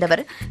கிராமத்தைச்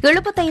சேர்ந்தவர்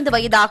 75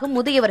 வயதாகும்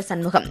முதியவர்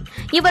சண்முகம்.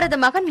 இவரது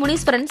மகன்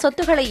முனீஸ்வரன்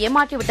சொத்துக்களை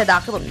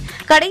ஏமாற்றிவிட்டதாகவும்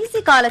கடைசி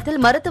காலத்தில்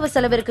மருத்துவ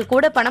செலவிற்கு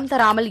கூட பணம்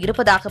தராமல்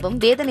இருப்பதாகவும்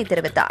வேதனை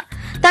தெரிவித்தார்.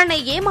 தன்னை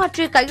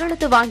ஏமாற்றி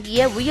கையெழுத்து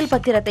வாங்கிய உயில்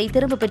பத்திரத்தை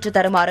திரும்பப் பெற்று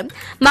தருமாறும்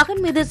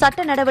மகன் மீது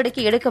சட்ட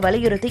நடவடிக்கை எடுக்க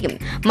வலியுறுத்தியும்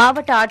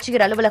மாவட்ட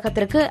ஆட்சியர்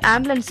அலுவலகத்திற்கு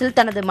ஆம்புலன்ஸில்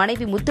தனது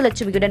மனைவி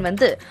முத்துலட்சுமியுடன்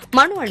வந்து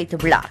மனு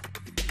அளித்துள்ளார்.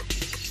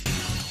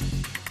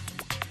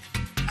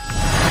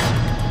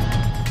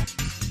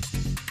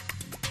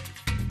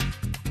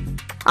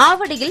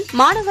 ஆவடியில்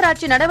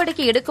மாநகராட்சி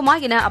நடவடிக்கை எடுக்குமா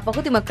என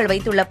அப்பகுதி மக்கள்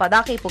வைத்துள்ள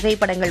பதாகை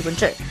புகைப்படங்கள்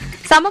ஒன்று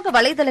சமூக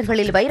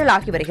வலைதளங்களில்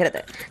வைரலாகி வருகிறது.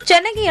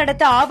 சென்னையை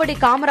அடுத்த ஆவடி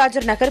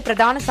காமராஜர் நகர்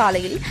பிரதான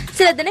சாலையில்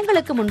சில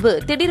தினங்களுக்கு முன்பு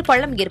திடீர்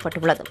பள்ளம்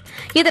ஏற்பட்டுள்ளது.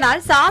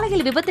 இதனால்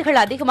சாலையில் விபத்துகள்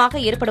அதிகமாக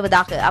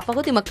ஏற்படுவதாக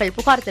அப்பகுதி மக்கள்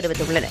புகார்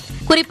தெரிவித்துள்ளனர்.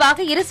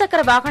 குறிப்பாக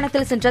இருசக்கர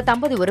வாகனத்தில் சென்ற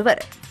தம்பதி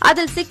ஒருவர்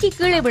அதில் சிக்கி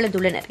கீழே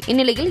விழுந்துள்ளனர்.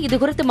 இந்நிலையில்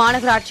இதுகுறித்து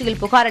மாநகராட்சியில்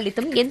புகார்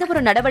அளித்தும்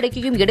எந்தவொரு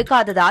நடவடிக்கையும்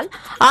எடுக்காததால்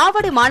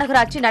ஆவடி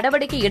மாநகராட்சி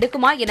நடவடிக்கை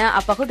எடுக்குமா என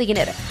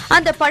அப்பகுதியினர்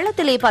அந்த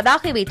பள்ளத்திலே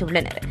பதாகை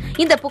வைத்துள்ளனர்.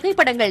 இந்த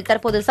புகைப்படங்கள்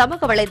தற்போது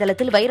சமூக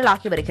வலைதளத்தில்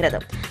வைரலாகி வருகிறது.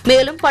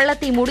 மேலும்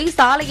பள்ளத்தை மூடி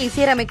சாலையை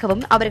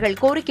சீரமைக்கவும் அவர்கள்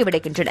கோரிக்கை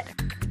விடுக்கின்றனர்.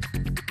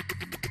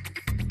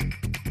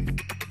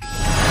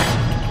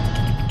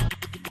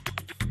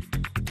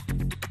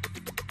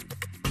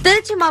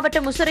 திருச்சி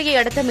மாவட்டம் முசிறியை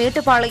அடுத்த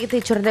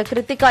மேட்டுப்பாளையத்தைச் சேர்ந்த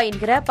கிருத்திகா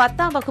என்கிற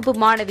 10ஆம் வகுப்பு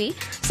மாணவி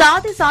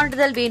சாதி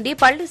சான்றிதழ் வேண்டி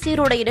பள்ளி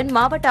சீருடையுடன்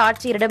மாவட்ட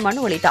ஆட்சியரிடம்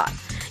மனு அளித்தார்.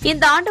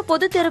 இந்த ஆண்டு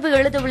பொதுத் தேர்வு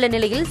எழுதவுள்ள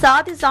நிலையில்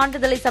சாதி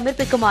சான்றிதழை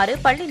சமர்ப்பிக்குமாறு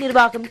பள்ளி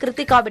நிர்வாகம்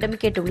கிருத்திகாவிடம்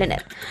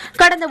கேட்டுள்ளனர்.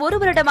 கடந்த 1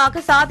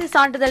 வருடமாக சாதி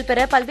சான்றிதழ்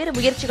பெற பல்வேறு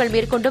முயற்சிகள்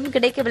மேற்கொண்டும்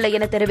கிடைக்கவில்லை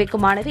என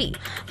தெரிவிக்கும் மாணவி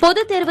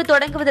பொதுத் தேர்வு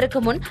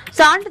தொடங்குவதற்கு முன்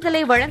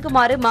சான்றிதழை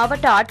வழங்குமாறு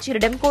மாவட்ட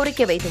ஆட்சியரிடம்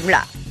கோரிக்கை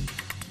வைத்துள்ளார்.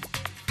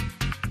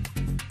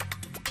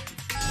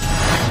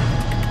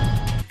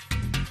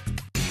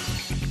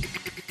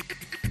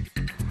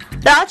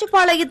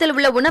 ராஜபாளையத்தில்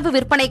உள்ள உணவு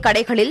விற்பனை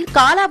கடைகளில்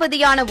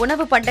காலாவதியான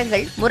உணவு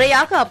பண்டங்கள்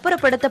முறையாக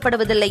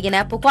அப்புறப்படுத்தப்படுவதில்லை என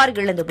புகார்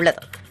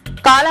எழுந்துள்ளது.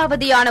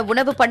 காலாவதியான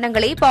உணவு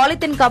பண்டங்களை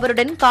பாலித்தீன்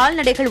கவருடன்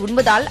கால்நடைகள்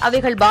உண்பதால்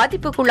அவைகள்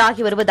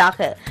பாதிப்புக்குள்ளாகி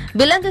வருவதாக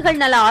விலங்குகள்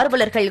நல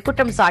ஆர்வலர்கள்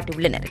குற்றம்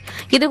சாட்டியுள்ளனர்.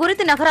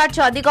 இதுகுறித்து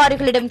நகராட்சி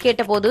அதிகாரிகளிடம்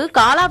கேட்டபோது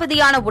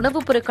காலாவதியான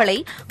உணவுப் பொருட்களை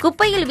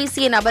குப்பையில்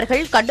வீசிய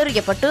நபர்கள்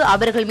கண்டறியப்பட்டு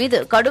அவர்கள் மீது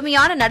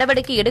கடுமையான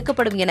நடவடிக்கை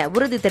எடுக்கப்படும் என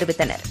உறுதி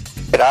தெரிவித்தனர்.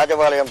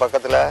 ராஜபாளையம்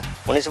பக்கத்துல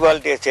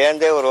முனிசிபாலிட்டியை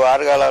சேர்ந்தே ஒரு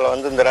வாரகாலால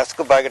இந்த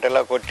ரஸ்க் பாக்கெட்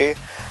எல்லாம் கொட்டி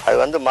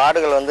அது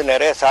மாடுகள்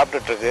நிறைய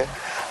சாப்பிட்டுட்டு இருக்கு.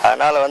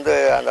 அதனால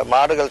அந்த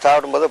மாடுகள்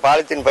சாப்பிடும்போது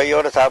பாலித்தீன்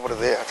பையோடு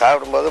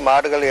சாப்பிடும்போது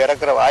மாடுகள்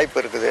இறக்குற வாய்ப்பு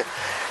இருக்குது.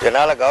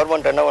 இதனால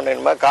கவர்மெண்ட் என்ன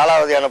பண்ணணுமா,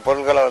 காலாவதியான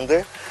பொருட்களை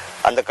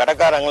அந்த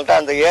கடைக்காரங்கள்ட்ட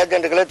அந்த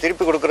ஏஜென்ட்டுகளை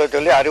திருப்பி கொடுக்குற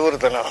சொல்லி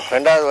அறிவுறுத்தணும்.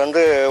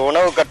 ரெண்டாவது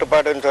உணவு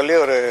கட்டுப்பாடுன்னு சொல்லி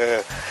ஒரு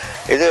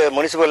இது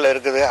முனிசிபலில்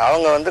இருக்குது.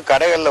 அவங்க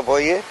கடைகளில்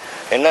போய்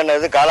என்னென்ன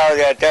இது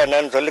காலாவதி ஆச்சா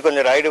என்னன்னு சொல்லி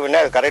கொஞ்சம் ரைடு பண்ணி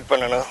அதை கரெக்ட்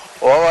பண்ணணும்.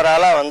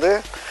 ஓவராலாக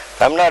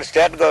தமிழ்நாடு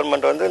ஸ்டேட்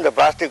கவர்மெண்ட் இந்த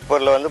பிளாஸ்டிக்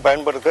பொருளை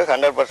பயன்படுத்த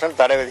 100%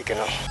 தடை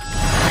விதிக்கணும்.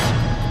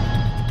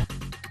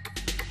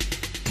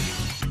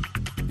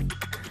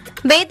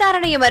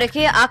 வேதாரண்யம்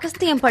அருகே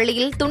அகஸ்தியம்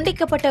பள்ளியில்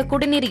துண்டிக்கப்பட்ட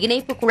குடிநீர்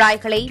இணைப்பு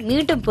குழாய்களை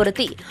மீண்டும்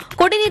பொருத்தி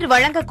குடிநீர்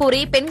வழங்கக் கோரி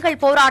பெண்கள்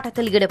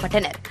போராட்டத்தில்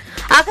ஈடுபட்டனர்.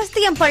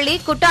 அகஸ்தியம் பள்ளி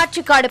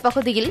குட்டாட்சிக்காடு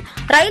பகுதியில்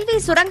ரயில்வே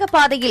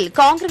சுரங்கப்பாதையில்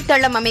கான்கிரீட்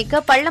தளம்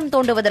அமைக்க பள்ளம்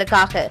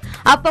தோண்டுவதற்காக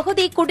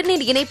அப்பகுதி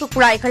குடிநீர் இணைப்பு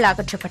குழாய்கள்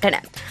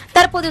அகற்றப்பட்டன.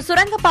 தற்போது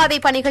சுரங்கப்பாதை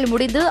பணிகள்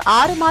முடிந்து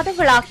 6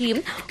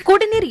 மாதங்களாகியும்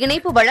குடிநீர்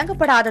இணைப்பு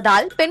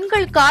வழங்கப்படாததால்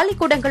பெண்கள் காலி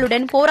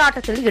குடங்களுடன்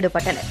போராட்டத்தில்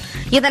ஈடுபட்டனர்.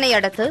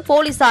 இதனையடுத்து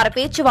போலீசார்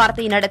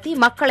பேச்சுவார்த்தை நடத்தி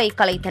மக்களை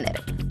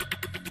கலைத்தனர்.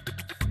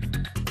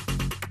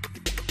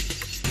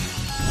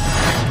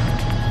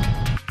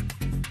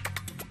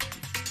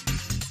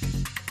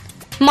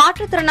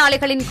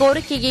 மாற்றுத்திறனாளிகளின்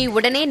கோரிக்கையை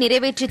உடனே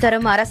நிறைவேற்றி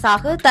தரும்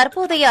அரசாக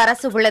தற்போதைய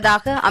அரசு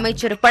உள்ளதாக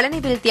அமைச்சர்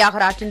பழனிவேல்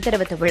தியாகராஜன்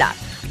தெரிவித்துள்ளார்.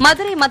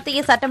 மதுரை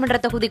மத்திய சட்டமன்ற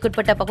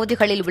தொகுதிக்குட்பட்ட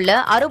பகுதிகளில் உள்ள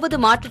 60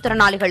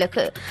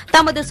 மாற்றுத்திறனாளிகளுக்கு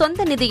தமது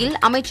சொந்த நிதியில்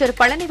அமைச்சர்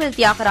பழனிவேல்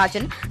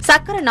தியாகராஜன்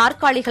சக்கர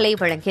நாற்காலிகளை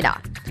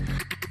வழங்கினார்.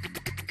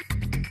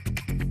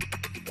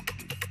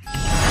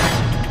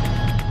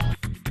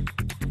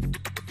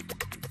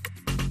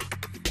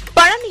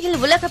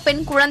 பழனியில் உலக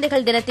பெண்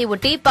குழந்தைகள் தினத்தை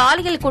ஒட்டி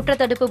பாலியல்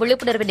குற்றத்தடுப்பு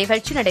விழிப்புணர்வு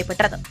நிகழ்ச்சி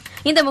நடைபெற்றது.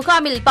 இந்த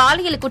முகாமில்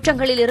பாலியல்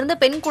குற்றங்களில் இருந்து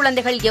பெண்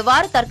குழந்தைகள்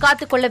எவ்வாறு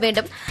தற்காத்துக் கொள்ள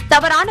வேண்டும்,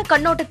 தவறான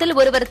கண்ணோட்டத்தில்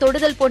ஒருவர்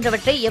தொடுதல்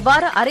போன்றவற்றை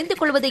எவ்வாறு அறிந்து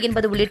கொள்வது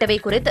என்பது உள்ளிட்டவை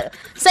குறித்து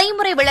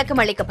செய்முறை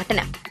விளக்கம்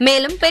அளிக்கப்பட்டன.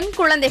 மேலும் பெண்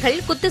குழந்தைகள்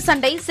குத்து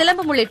சண்டை,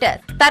 சிலம்பம் உள்ளிட்ட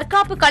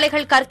தற்காப்பு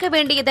கலைகள் கற்க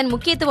வேண்டியதன்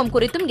முக்கியத்துவம்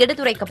குறித்தும்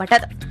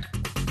எடுத்துரைக்கப்பட்டது.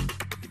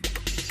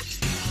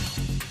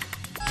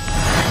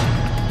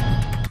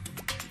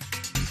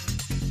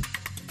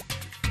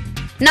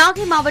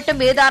 நாகை மாவட்டம்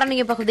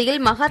வேதாரண்யம்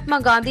பகுதியில் மகாத்மா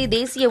காந்தி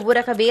தேசிய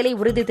ஊரக வேலை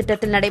உறுதி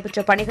திட்டத்தில் நடைபெற்ற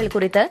பணிகள்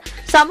குறித்த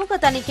சமூக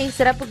தணிக்கை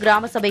சிறப்பு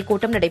கிராம சபை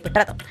கூட்டம்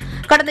நடைபெற்றது.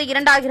 கடந்த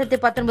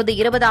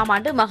 2019-20ஆம்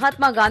ஆண்டு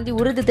மகாத்மா காந்தி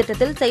உறுதி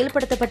திட்டத்தில்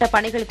செயல்படுத்தப்பட்ட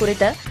பணிகள்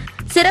குறித்த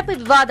சிறப்பு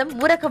விவாதம்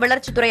ஊரக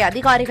வளர்ச்சித்துறை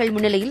அதிகாரிகள்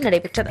முன்னிலையில்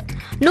நடைபெற்றது.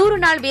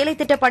 100 நாள் வேலை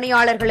திட்ட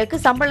பணியாளர்களுக்கு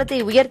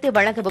சம்பளத்தை உயர்த்தி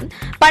வழங்கவும்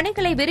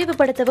பணிகளை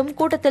விரிவுபடுத்தவும்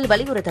கூட்டத்தில்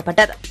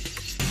வலியுறுத்தப்பட்டது.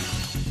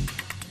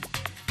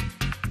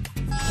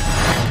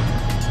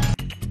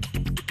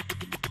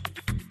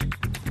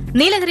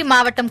 நீலகிரி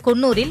மாவட்டம்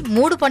குன்னூரில்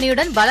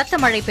மூடுபனியுடன் பலத்த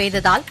மழை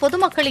பெய்ததால்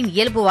பொதுமக்களின்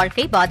இயல்பு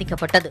வாழ்க்கை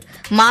பாதிக்கப்பட்டது.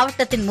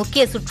 மாவட்டத்தின்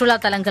முக்கிய சுற்றுலா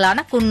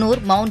தலங்களான குன்னூர்,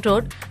 மவுண்ட்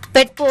ரோட்,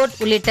 பெட்போர்ட்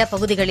உள்ளிட்ட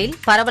பகுதிகளில்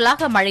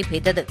பரவலாக மழை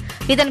பெய்தது.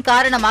 இதன்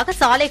காரணமாக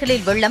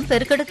சாலைகளில் வெள்ளம்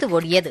பெருக்கெடுத்து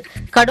ஓடியது.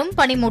 கடும்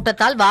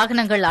பனிமூட்டத்தால்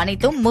வாகனங்கள்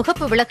அனைத்தும்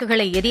முகப்பு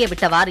விளக்குகளை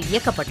எரியவிட்டவாறு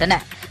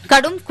இயக்கப்பட்டன.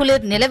 கடும்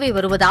குளிர் நிலவி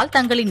வருவதால்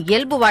தங்களின்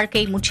இயல்பு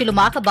வாழ்க்கை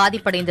முற்றிலுமாக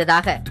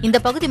பாதிப்படைந்ததாக இந்த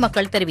பகுதி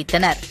மக்கள்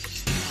தெரிவித்தனர்.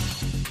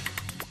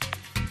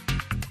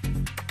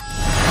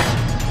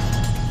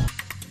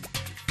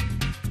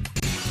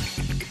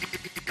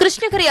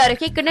 கிருஷ்ணகிரி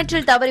அருகே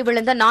கிணற்றில் தவறி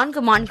விழுந்த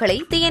 4 மான்களை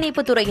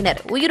தீயணைப்புத் துறையினர்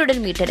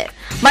உயிருடன் மீட்டனர்.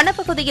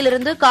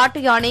 வனப்பகுதியிலிருந்து காட்டு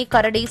யானை,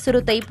 கரடி,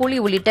 சிறுத்தை, புலி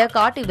உள்ளிட்ட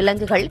காட்டு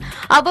விலங்குகள்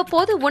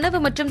அவ்வப்போது உணவு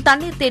மற்றும்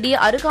தண்ணீர் தேடி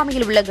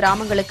அருகாமையில் உள்ள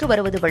கிராமங்களுக்கு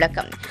வருவது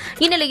வழக்கம்.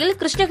 இந்நிலையில்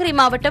கிருஷ்ணகிரி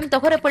மாவட்டம்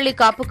தொகரப்பள்ளி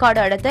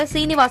காப்புக்காடு அடுத்த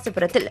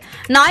சீனிவாசபுரத்தில்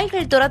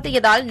நாய்கள்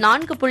துரத்தியதால்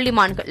 4 புள்ளி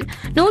மான்கள்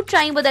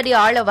 150 அடி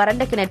ஆழ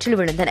வறண்ட கிணற்றில்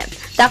விழுந்தன.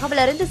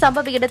 தகவல் அறிந்து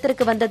சம்பவ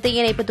இடத்திற்கு வந்த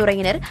தீயணைப்புத்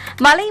துறையினர்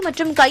மலை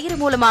மற்றும் கயிறு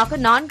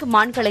மூலமாக 4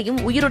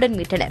 மான்களையும் உயிருடன்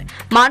மீட்டனர்.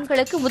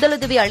 மான்களுக்கு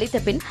முதலுதவி அளித்த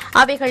பின்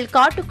அவைகள்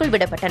காட்டுக்குள்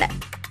விடப்பட்டன.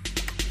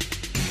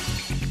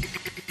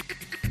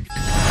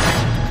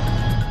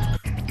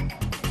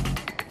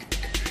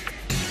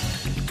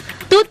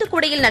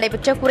 தூத்துக்குடியில்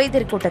நடைபெற்ற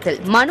குறைதீர் கூட்டத்தில்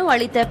மனு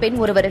அளித்த பெண்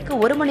ஒருவருக்கு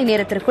 1 மணி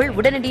நேரத்திற்குள்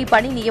உடனடி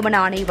பணி நியமன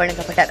ஆணை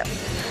வழங்கப்பட்டது.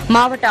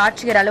 மாவட்ட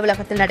ஆட்சியர்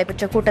அலுவலகத்தில்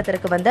நடைபெற்ற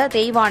கூட்டத்திற்கு வந்த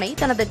தெய்வானை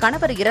தனது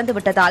கணவர்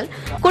இறந்துவிட்டதால்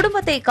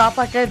குடும்பத்தை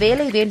காப்பாற்ற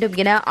வேலை வேண்டும்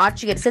என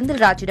ஆட்சியர்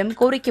செந்தில்ராஜிடம்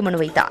கோரிக்கை மனு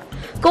வைத்தார்.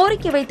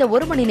 கோரிக்கை வைத்த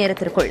 1 மணி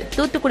நேரத்திற்குள்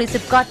தூத்துக்குடி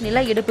சிப்காட்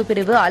நில எடுப்பு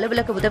பிரிவு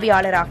அலுவலக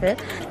உதவியாளராக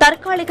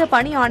தற்காலிக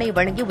பணி ஆணை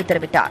வழங்கி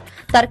உத்தரவிட்டார்.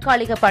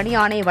 தற்காலிக பணி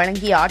ஆணை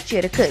வழங்கிய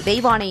ஆட்சியருக்கு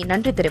தெய்வானை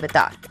நன்றி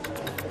தெரிவித்தார்.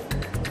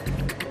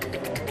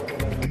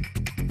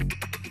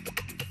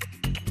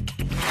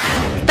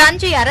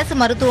 தஞ்சை அரசு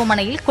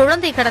மருத்துவமனையில்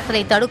குழந்தை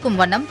கடத்தலை தடுக்கும்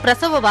வண்ணம்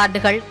பிரசவ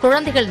வார்டுகள்,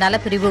 குழந்தைகள்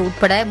நலப்பிரிவு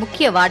உட்பட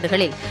முக்கிய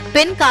வார்டுகளில்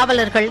பெண்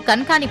காவலர்கள்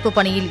கண்காணிப்பு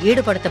பணியில்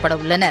ஈடுபடுத்தப்பட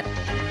உள்ளனர்.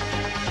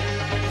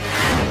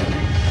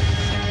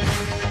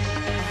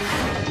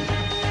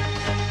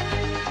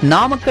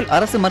 நாமக்கல்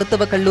அரசு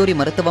மருத்துவக் கல்லூரி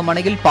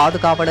மருத்துவமனையில்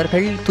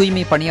பாதுகாவலர்கள்,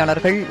 தூய்மை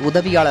பணியாளர்கள்,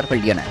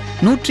 உதவியாளர்கள் என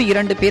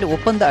 102 பேர்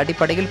ஒப்பந்த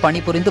அடிப்படையில்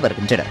பணிபுரிந்து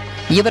வருகின்றனர்.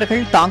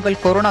 இவர்கள் தாங்கள்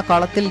கொரோனா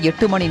காலத்தில்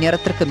 8 மணி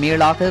நேரத்திற்கு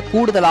மேலாக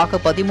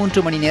கூடுதலாக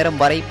 13 மணி நேரம்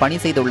வரை பணி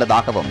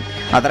செய்துள்ளதாகவும்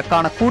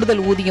அதற்கான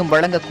கூடுதல் ஊதியம்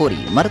வழங்கக்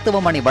கோரி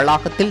மருத்துவமனை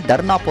வளாகத்தில்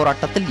தர்ணா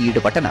போராட்டத்தில்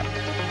ஈடுபட்டனர்.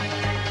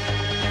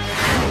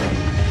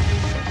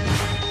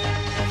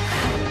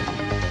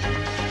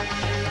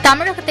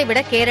 தமிழகத்தை விட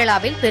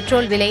கேரளாவில்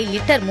பெட்ரோல் விலை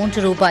லிட்டர்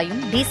 3 ரூபாயும்,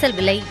 டீசல்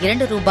விலை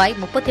 2 ரூபாய்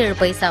 37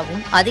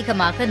 பைசாவும்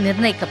அதிகமாக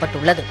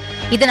நிர்ணயிக்கப்பட்டுள்ளது.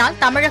 இதனால்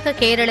தமிழக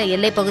கேரள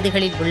எல்லைப்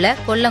பகுதிகளில் உள்ள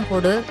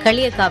கொல்லங்கோடு,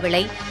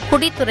 களியக்காவிளை,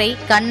 குடித்துறை,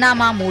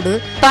 கண்ணாமாமூடு,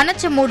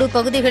 பனச்சமூடு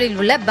பகுதிகளில்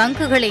உள்ள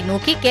பங்குகளை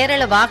நோக்கி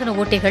கேரள வாகன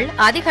ஓட்டிகள்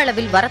அதிக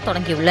அளவில் வரத்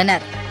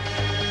தொடங்கியுள்ளனர்.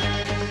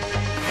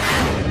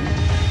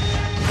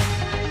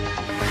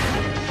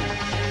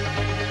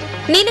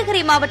 நீலகிரி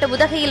மாவட்டம்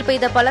உதகையில்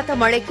பெய்த பலத்த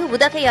மழைக்கு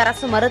உதகை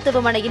அரசு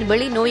மருத்துவமனையின்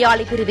வெளி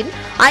நோயாளி பிரிவில்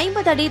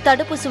 50 அடி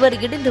தடுப்பு சுவர்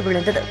இடிந்து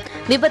விழுந்தது.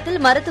 விபத்தில்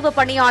மருத்துவ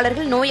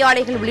பணியாளர்கள்,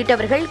 நோயாளிகள்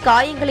உள்ளிட்டவர்கள்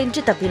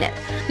காயங்களின்றி தப்பினர்.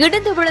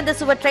 இடிந்து விழுந்த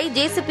சுவற்றை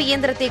ஜேசிபி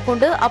இயந்திரத்தை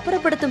கொண்டு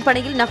அப்புறப்படுத்தும்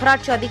பணியில்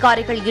நகராட்சி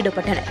அதிகாரிகள்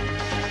ஈடுபட்டனர்.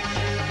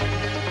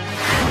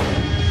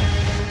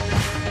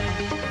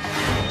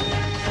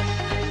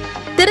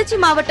 திருச்சி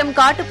மாவட்டம்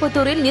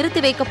காட்டுப்புத்தூரில்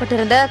நிறுத்தி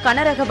வைக்கப்பட்டிருந்த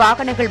கனரக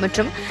வாகனங்கள்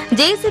மற்றும்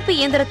ஜேசிபி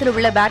இயந்திரத்தில்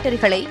உள்ள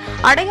பேட்டரிகளை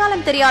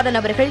அடையாளம் தெரியாத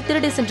நபர்கள்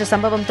திருடி சென்ற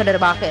சம்பவம்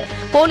தொடர்பாக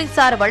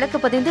போலீசார் வழக்கு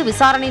பதிந்து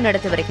விசாரணை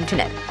நடத்தி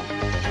வருகின்றனர்.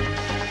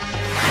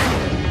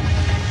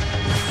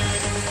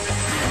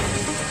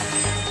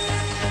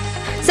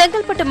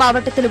 செங்கல்பட்டு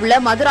மாவட்டத்தில் உள்ள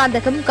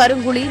மதுராந்தகம்,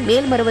 கருங்குழி,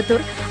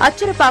 மேல்மருவத்தூர்,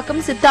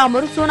 அச்சுரப்பாக்கம்,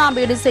 சித்தாமூர்,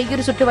 சூனாம்பேடு,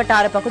 செய்யூர்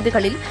சுற்றுவட்டார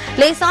பகுதிகளில்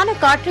லேசான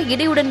காற்று,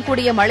 இடியுடன்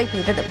கூடிய மழை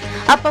பெய்தது.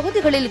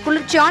 அப்பகுதிகளில்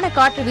குளிர்ச்சியான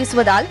காற்று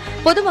வீசுவதால்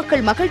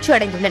பொதுமக்கள் மகிழ்ச்சி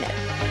அடைந்துள்ளனர்.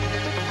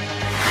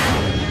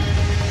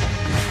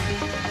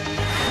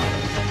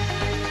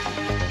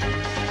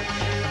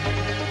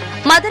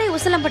 மதுரை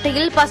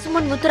உசிலம்பட்டியில்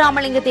பசும்பொன்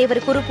முத்துராமலிங்க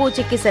தேவர்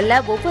குருபூஜைக்கு செல்ல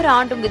ஒவ்வொரு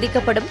ஆண்டும்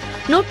விதிக்கப்படும்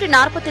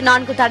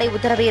 144 தடை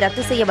உத்தரவை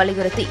ரத்து செய்ய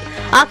வலியுறுத்தி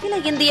அகில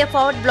இந்திய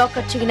ஃபார்வர்ட் பிளாக்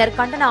கட்சியினர்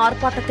கண்டன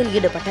ஆர்ப்பாட்டத்தில்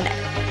ஈடுபட்டனர்.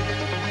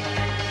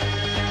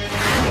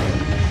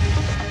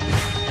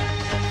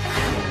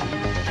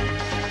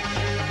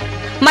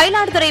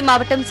 மயிலாடுதுறை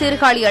மாவட்டம்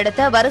சீர்காழி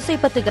அடுத்த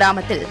வரிசைப்பத்து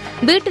கிராமத்தில்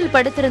வீட்டில்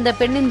படுத்திருந்த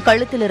பெண்ணின்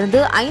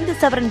கழுத்திலிருந்து 5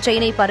 சவரன்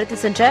செயினை பறித்து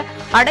சென்ற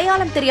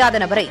அடையாளம் தெரியாத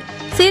நபரை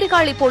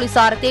சீர்காழி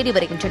போலீசார் தேடி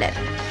வருகின்றனர்.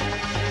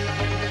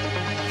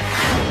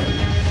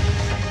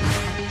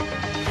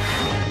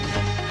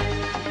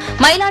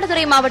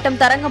 மயிலாடுதுறை மாவட்டம்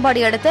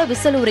தரங்கம்பாடி அடுத்த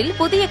விசலூரில்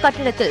புதிய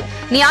கட்டிடத்தில்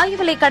நியாய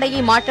விலைக்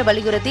கடையை மாற்ற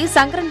வலியுறுத்தி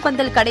சங்கரன்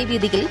பந்தல் கடை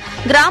வீதியில்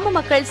கிராம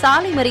மக்கள்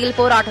சாலை மறியல்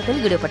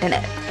போராட்டத்தில்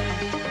ஈடுபட்டனர்.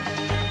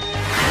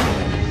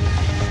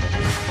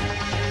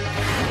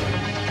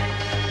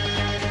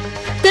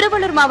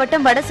 திருவள்ளூர்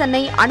மாவட்டம்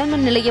வடசென்னை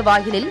அணுமின் நிலைய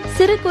வாயிலில்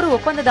சிறு குறு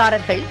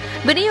ஒப்பந்ததாரர்கள்,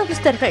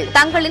 விநியோகஸ்தர்கள்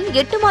தங்களின்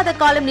 8 மாத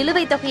காலம்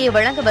நிலுவைத் தொகையை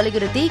வழங்க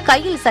வலியுறுத்தி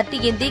கையில் சட்டி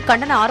ஏந்தி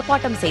கண்டன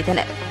ஆர்ப்பாட்டம்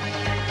செய்தனர்.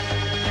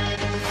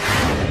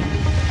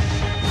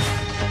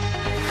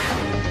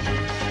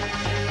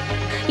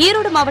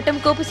 ஈரோடு மாவட்டம்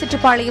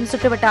கோபிச்செட்டிப்பாளையம்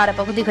சுற்றுவட்டார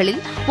பகுதிகளில்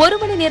 1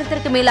 மணி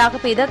நேரத்திற்கு மேலாக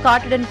பெய்த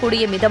காற்றுடன்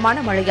கூடிய மிதமான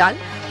மழையால்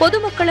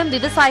பொதுமக்களும்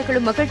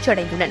விவசாயிகளும் மகிழ்ச்சி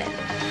அடைந்துள்ளனர்.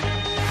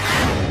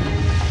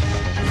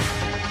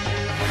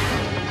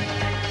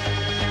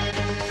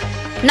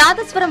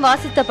 நாதஸ்வரம்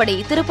வாசித்தபடி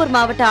திருப்பூர்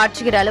மாவட்ட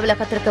ஆட்சியர்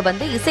அலுவலகத்திற்கு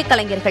வந்து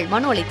இசைக்கலைஞர்கள்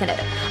மனு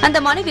அளித்தனர். அந்த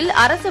மனுவில்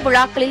அரசு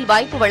விழாக்களில்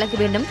வாய்ப்பு வழங்க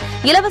வேண்டும்,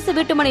 இலவச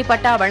வீட்டுமனை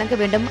பட்டா வழங்க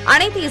வேண்டும்,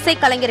 அனைத்து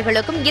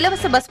இசைக்கலைஞர்களுக்கும்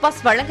இலவச பஸ்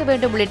பாஸ் வழங்க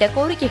வேண்டும் உள்ளிட்ட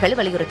கோரிக்கைகள்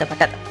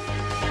வலியுறுத்தப்பட்டது.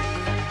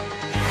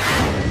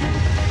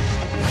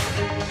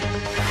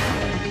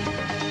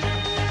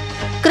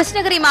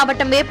 கிருஷ்ணகிரி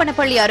மாவட்டம்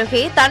வேப்பனப்பள்ளி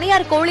அருகே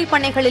தனியார் கோழி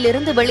பண்ணைகளில்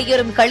இருந்து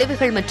வெளியேறும்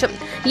கழிவுகள் மற்றும்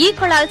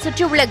ஈக்களால்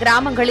சுற்றியுள்ள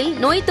கிராமங்களில்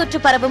நோய் தொற்று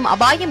பரவும்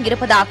அபாயம்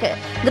இருப்பதாக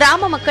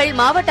கிராம மக்கள்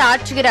மாவட்ட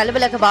ஆட்சியர்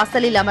அலுவலக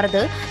வாசலில்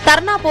அமர்ந்து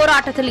தர்ணா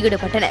போராட்டத்தில்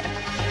ஈடுபட்டனர்.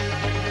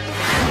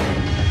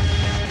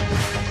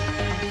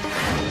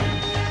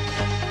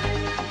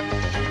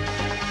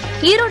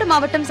 ஈரோடு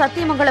மாவட்டம்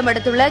சத்தியமங்கலம்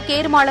அடுத்துள்ள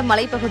கேர்மாளம்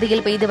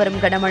மலைப்பகுதியில் பெய்து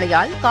வரும்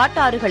கனமழையால்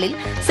காட்டாறுகளில்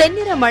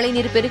செந்நிற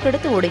மழைநீர்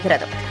பெருக்கெடுத்து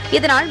ஓடுகிறது.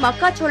 இதனால்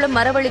மக்காச்சோளம்,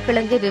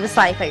 மரவள்ளிக்கிழங்கு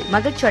விவசாயிகள்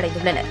மகிழ்ச்சி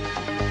அடைந்துள்ளனர்.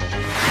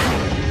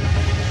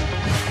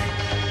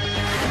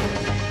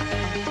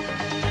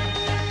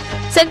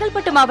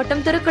 செங்கல்பட்டு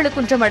மாவட்டம்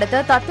திருக்கழுக்குன்றம்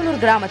அடுத்த தத்தனூர்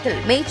கிராமத்தில்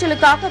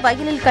மேய்ச்சலுக்காக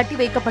வயலில் கட்டி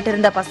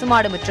வைக்கப்பட்டிருந்த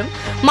பசுமாடு மற்றும்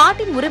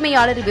மாட்டின்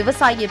உரிமையாளர்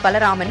விவசாயி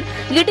பலராமன்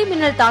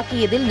இடிமின்னல்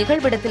தாக்கியதில்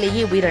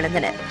நிகழ்விடத்திலேயே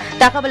உயிரிழந்தனர்.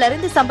 தகவல்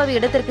அறிந்து சம்பவ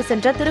இடத்திற்கு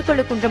சென்ற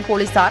திருக்கழுக்குன்றம்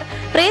போலீசார்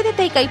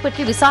பிரேதத்தை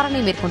கைப்பற்றி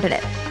விசாரணை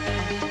மேற்கொண்டனர்.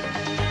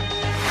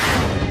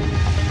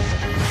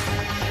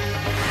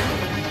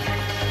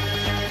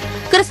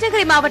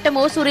 கிருஷ்ணகிரி மாவட்டம்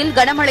ஓசூரில்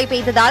கனமழை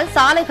பெய்ததால்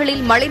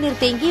சாலைகளில் மழைநீர்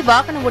தேங்கி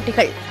வாகன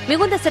ஓட்டிகள்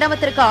மிகுந்த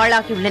சிரமத்திற்கு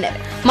ஆளாகியுள்ளனர்.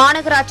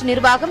 மாநகராட்சி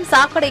நிர்வாகம்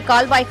சாக்கடை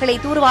கால்வாய்களை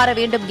தூர்வார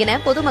வேண்டும் என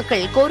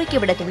பொதுமக்கள் கோரிக்கை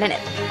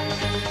விடுத்துள்ளனர்.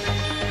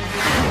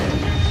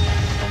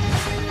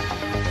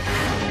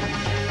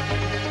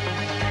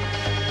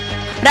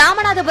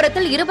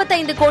 ராமநாதபுரத்தில்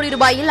 25 கோடி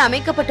ரூபாயில்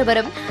அமைக்கப்பட்டு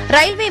வரும்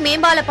ரயில்வே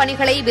மேம்பால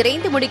பணிகளை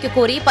விரைந்து முடிக்க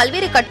கோரி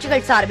பல்வேறு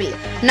கட்சிகள் சார்பில்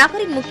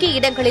நகரின் முக்கிய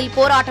இடங்களில்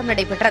போராட்டம்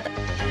நடைபெற்றது.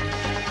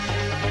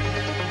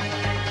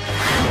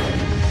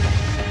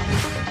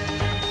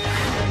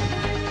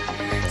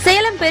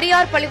 சேலம்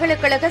பெரியார்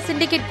பல்கலைக்கழக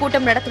சிண்டிகேட்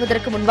கூட்டம்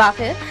நடத்துவதற்கு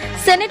முன்பாக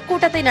செனட்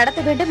கூட்டத்தை நடத்த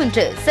வேண்டும்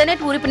என்று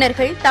செனட்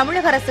உறுப்பினர்கள்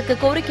தமிழக அரசுக்கு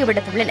கோரிக்கை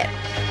விடுத்துள்ளனர்.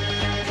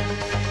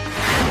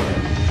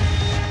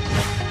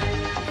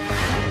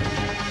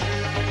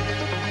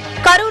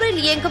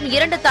 கரூரில் இயங்கும்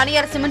 2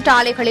 தனியார் சிமெண்ட்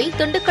ஆலைகளில்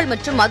திண்டுக்கல்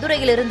மற்றும்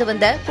மதுரையிலிருந்து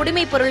வந்த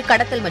குடிமைப் பொருள்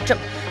கடத்தல்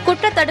மற்றும்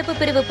குற்றத்தடுப்பு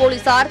பிரிவு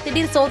போலீசார்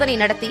திடீர் சோதனை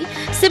நடத்தி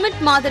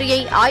சிமெண்ட்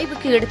மாதிரியை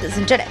ஆய்வுக்கு எடுத்து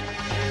சென்றனர்.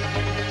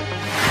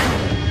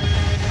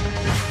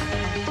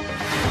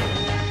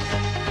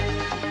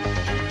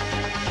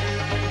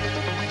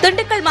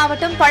 திண்டுக்கல்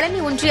மாவட்டம் பழனி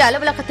ஒன்றிய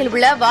அலுவலகத்தில்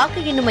உள்ள வாக்கு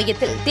எண்ணும்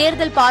மையத்தில்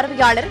தேர்தல்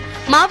பார்வையாளர்,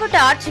 மாவட்ட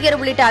ஆட்சியர்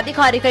உள்ளிட்ட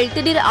அதிகாரிகள்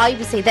திடீர்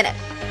ஆய்வு செய்தனர்.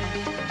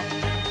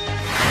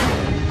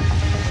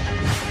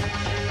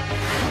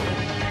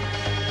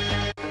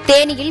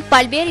 தேனியில்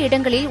பல்வேறு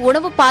இடங்களில்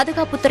உணவு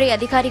பாதுகாப்புத்துறை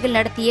அதிகாரிகள்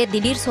நடத்திய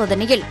திடீர்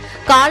சோதனையில்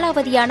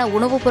காலாவதியான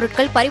உணவுப்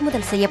பொருட்கள்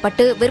பறிமுதல்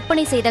செய்யப்பட்டு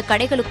விற்பனை செய்த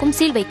கடைகளுக்கும்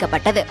சீல்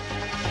வைக்கப்பட்டது.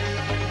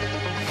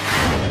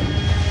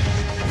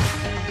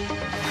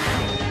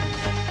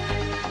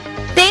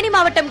 தேனி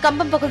மாவட்டம்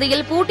கம்பம்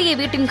பகுதியில் பூட்டிய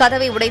வீட்டின்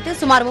கதவை உடைத்து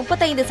சுமார்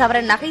 35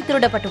 சவரன் நகை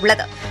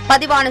திருடப்பட்டுள்ளது.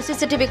 பதிவான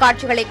சிசிடிவி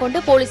காட்சிகளை கொண்டு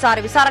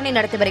போலீசார் விசாரணை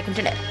நடத்தி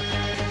வருகின்றனர்.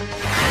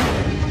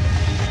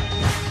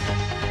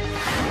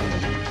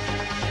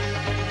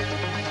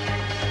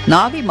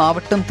 நாகை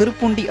மாவட்டம்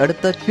திருப்புண்டி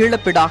அடுத்த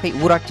கீழப்பிடாகை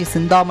ஊராட்சி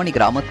சிந்தாமணி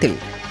கிராமத்தில்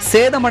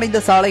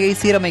சேதமடைந்த சாலையை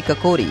சீரமைக்க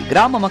கோரி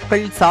கிராம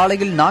மக்கள்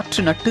சாலையில்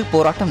நாற்று நட்டு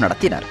போராட்டம்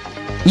நடத்தினர்.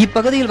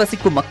 இப்பகுதியில்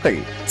வசிக்கும் மக்கள்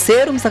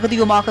சேரும்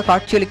சகதியுமாக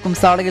காட்சியளிக்கும்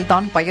சாலையில்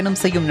தான்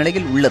பயணம் செய்யும்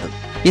நிலையில் உள்ளது.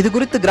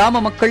 இதுகுறித்து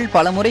கிராம மக்கள்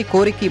பலமுறை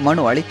கோரிக்கை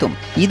மனு அளித்தும்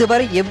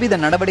இதுவரை எவ்வித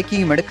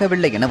நடவடிக்கையும்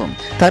எடுக்கவில்லை எனவும்,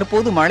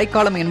 தற்போது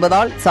மழைக்காலம்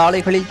என்பதால்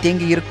சாலைகளில்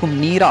தேங்கியிருக்கும்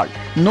நீரால்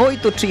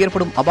நோய் தொற்று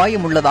ஏற்படும்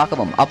அபாயம்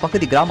உள்ளதாகவும்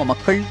அப்பகுதி கிராம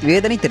மக்கள்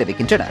வேதனை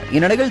தெரிவிக்கின்றனர்.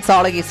 இந்நிலையில்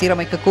சாலையை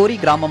சீரமைக்க கோரி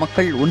கிராம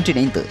மக்கள்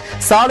ஒன்றிணைந்து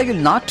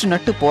சாலையில் நாற்று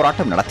நட்டு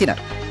போராட்டம்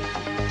நடத்தினர்.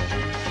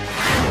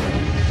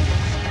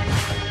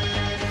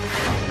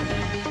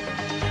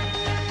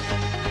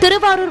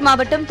 திருவாரூர்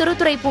மாவட்டம்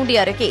திருத்துறைப்பூண்டி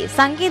அருகே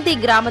சங்கேந்தி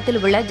கிராமத்தில்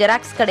உள்ள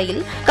ஜெராக்ஸ்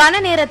கடையில்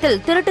கன நேரத்தில்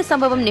திருட்டு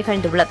சம்பவம்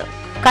நிகழ்ந்துள்ளது.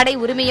 கடை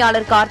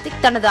உரிமையாளர்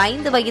கார்த்திக் தனது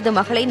 5 வயது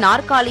மகளை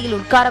நாற்காலியில்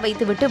உட்கார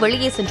வைத்துவிட்டு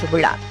வெளியே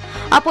சென்றுள்ளார்.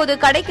 அப்போது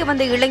கடைக்கு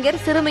வந்த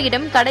இளைஞர்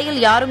சிறுமியிடம் கடையில்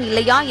யாரும்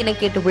இல்லையா என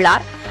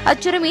கேட்டுள்ளார்.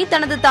 அச்சிறுமி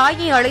தனது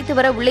தாயை அழைத்து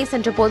வர உள்ளே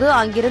சென்றபோது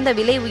அங்கிருந்த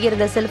விலை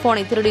உயர்ந்த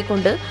செல்போனை திருடிக்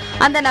கொண்டு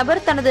அந்த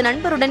நபர் தனது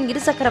நண்பருடன்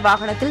இருசக்கர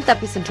வாகனத்தில்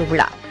தப்பி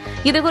சென்றுள்ளார்.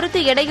 இதுகுறித்து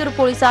எடையூர்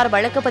போலீசார்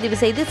வழக்கு பதிவு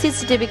செய்து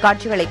சிசிடிவி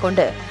காட்சிகளை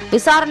கொண்டு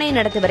விசாரணை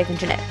நடத்தி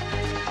வருகின்றனர்.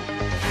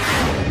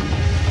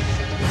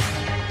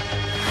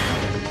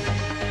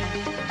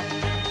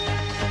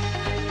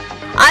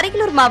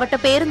 அரியலூர் மாவட்ட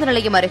பேருந்து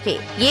நிலையம் அருகே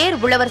ஏர்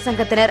உழவர்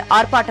சங்கத்தினர்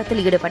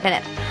ஆர்ப்பாட்டத்தில்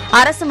ஈடுபட்டனர்.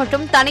 அரசு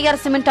மற்றும்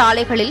தனியார் சிமெண்ட்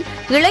ஆலைகளில்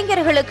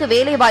இளைஞர்களுக்கு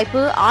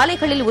வேலைவாய்ப்பு,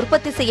 ஆலைகளில்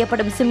உற்பத்தி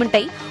செய்யப்படும்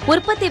சிமெண்டை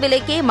உற்பத்தி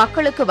விலைக்கே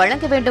மக்களுக்கு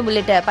வழங்க வேண்டும்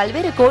உள்ளிட்ட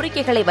பல்வேறு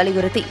கோரிக்கைகளை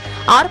வலியுறுத்தி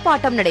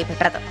ஆர்ப்பாட்டம்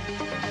நடைபெற்றது.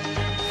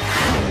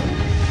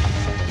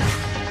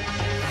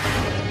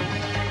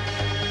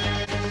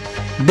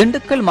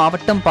 திண்டுக்கல்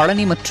மாவட்டம்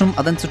பழனி மற்றும்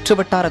அதன்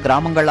சுற்றுவட்டார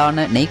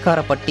கிராமங்களான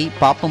நெய்க்காரப்பட்டி,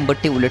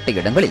 பாப்பம்பட்டி உள்ளிட்ட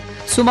இடங்களில்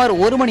சுமார்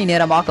 1 மணி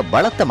நேரமாக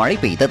பலத்த மழை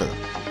பெய்தது.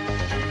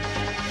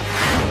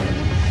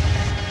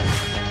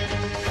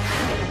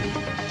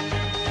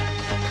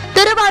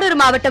 திருவாரூர்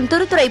மாவட்டம்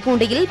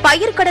திருத்துறைப்பூண்டியில்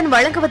பயிர்க்கடன்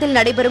வழங்குவதில்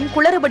நடைபெறும்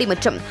குளறுபடி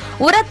மற்றும்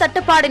உர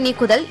தட்டுப்பாடு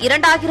நீக்குதல்,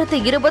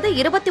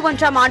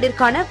 2020-21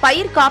 ஆண்டிற்கான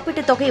பயிர்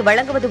காப்பீட்டுத் தொகை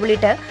வழங்குவது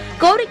உள்ளிட்ட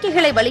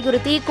கோரிக்கைகளை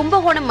வலியுறுத்தி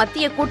கும்பகோணம்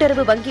மத்திய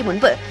கூட்டுறவு வங்கி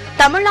முன்பு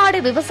தமிழ்நாடு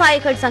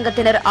விவசாயிகள்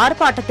சங்கத்தினர்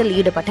ஆர்ப்பாட்டத்தில்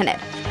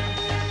ஈடுபட்டனர்.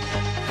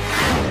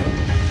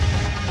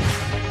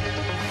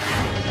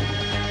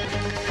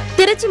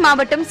 திருச்சி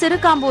மாவட்டம்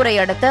சிறுகாம்பூரை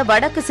அடுத்த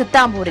வடக்கு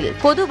சித்தாம்பூரில்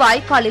பொது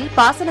வாய்க்காலில்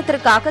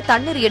பாசனத்திற்காக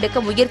தண்ணீர் எடுக்க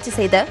முயற்சி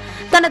செய்த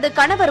தனது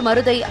கணவர்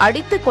மருதை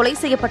அடித்து கொலை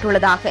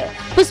செய்யப்பட்டுள்ளதாக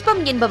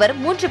புஷ்பம் என்பவர்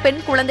 3 பெண்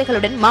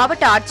குழந்தைகளுடன்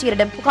மாவட்ட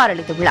ஆட்சியரிடம் புகார்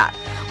அளித்துள்ளார்.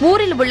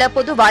 ஊரில் உள்ள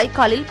பொது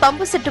வாய்க்காலில்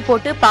பம்பு செட்டு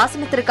போட்டு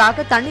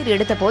பாசனத்திற்காக தண்ணீர்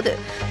எடுத்தபோது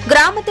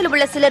கிராமத்தில்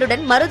உள்ள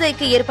சிலருடன்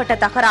மருதைக்கு ஏற்பட்ட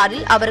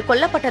தகராறில் அவர்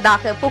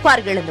கொல்லப்பட்டதாக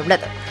புகார்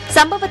எழுந்துள்ளது.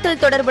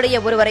 சம்பவத்தில் தொடர்புடைய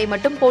ஒருவரை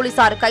மட்டும்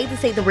போலீசார் கைது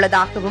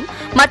செய்துள்ளதாகவும்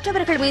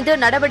மற்றவர்கள் மீது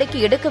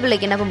நடவடிக்கை எடுக்கவில்லை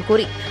எனவும்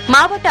கூறி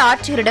மாவட்ட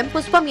ஆட்சியரிடம்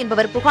புஷ்பம்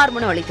என்பவர் புகார்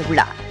மனு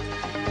அளித்துள்ளார்.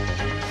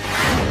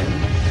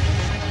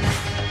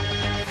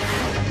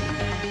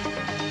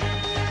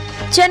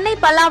 சென்னை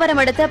பல்லாவரம்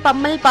அடுத்த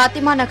பம்மல்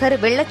பாத்திமா நகர்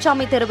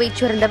வெள்ளச்சாமி தெருவைச்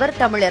சேர்ந்தவர்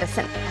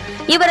தமிழரசன்.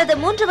 இவரது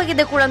 3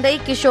 வயது குழந்தை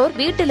கிஷோர்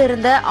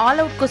வீட்டிலிருந்த ஆல்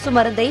அவுட் கொசு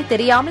மருந்தை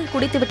தெரியாமல்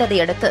குடித்துவிட்டதை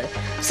அடுத்து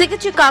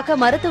சிகிச்சைக்காக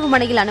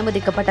மருத்துவமனையில்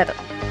அனுமதிக்கப்பட்டது.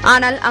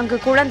 ஆனால் அங்கு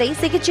குழந்தை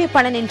சிகிச்சை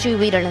பலனின்றி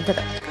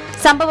உயிரிழந்தது.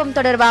 சம்பவம்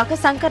தொடர்பாக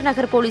சங்கர்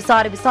நகர்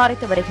போலீசார்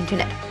விசாரித்து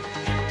வருகின்றனர்.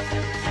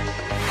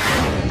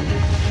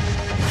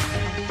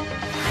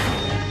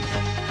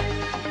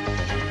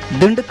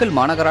 திண்டுக்கல்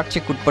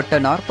மாநகராட்சிக்குட்பட்ட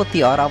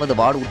 46வது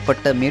வார்டு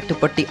உட்பட்ட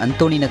மேட்டுப்பட்டி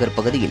அந்தோணி நகர்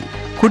பகுதியில்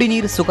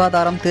குடிநீர்,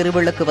 சுகாதாரம்,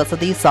 தெருவிளக்கு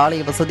வசதி, சாலை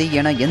வசதி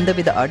என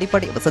எந்தவித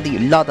அடிப்படை வசதி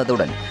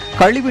இல்லாததுடன்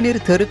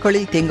கழிவுநீர்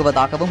தெருக்களில்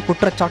தேங்குவதாகவும்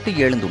குற்றச்சாட்டு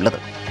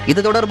எழுந்துள்ளது. இது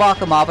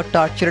தொடர்பாக மாவட்ட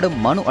ஆட்சியரிடம்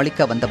மனு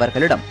அளிக்க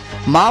வந்தவர்களிடம்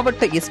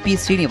மாவட்ட SP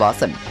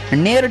ஸ்ரீனிவாசன்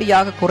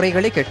நேரடியாக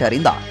குறைகளை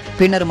கேட்டறிந்தார்.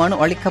 பின்னர் மனு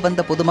அளிக்க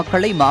வந்த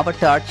பொதுமக்களை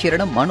மாவட்ட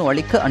ஆட்சியரிடம் மனு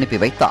அளிக்க அனுப்பி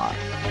வைத்தார்.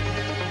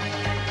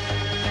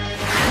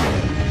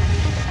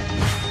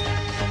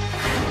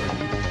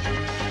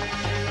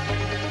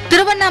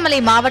 திருவண்ணாமலை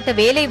மாவட்ட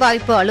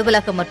வேலைவாய்ப்பு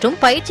அலுவலகம் மற்றும்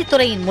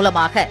பயிற்சித்துறையின்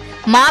மூலமாக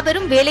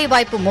மாபெரும்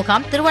வேலைவாய்ப்பு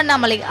முகாம்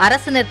திருவண்ணாமலை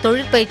அரசினர்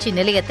தொழிற்பயிற்சி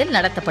நிலையத்தில்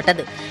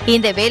நடத்தப்பட்டது.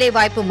 இந்த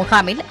வேலைவாய்ப்பு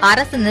முகாமில்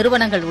அரசு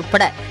நிறுவனங்கள்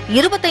உட்பட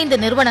 25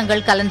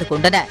 நிறுவனங்கள் கலந்து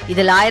கொண்டன.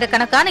 இதில்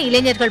ஆயிரக்கணக்கான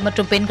இளைஞர்கள்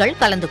மற்றும் பெண்கள்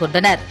கலந்து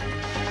கொண்டனர்.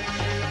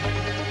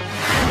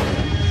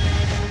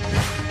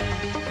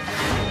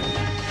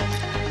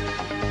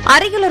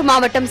 அரியலூர்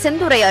மாவட்டம்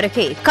செந்துறை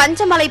அருகே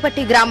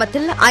கஞ்சமலைப்பட்டி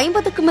கிராமத்தில்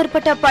 50க்கும்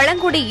மேற்பட்ட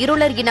பழங்குடி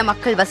இருளர் இன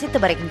மக்கள் வசித்து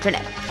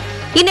வருகின்றனர்.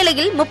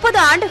 இந்நிலையில் 30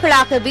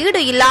 ஆண்டுகளாக வீடு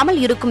இல்லாமல்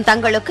இருக்கும்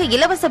தங்களுக்கு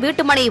இலவச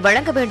வீட்டுமனை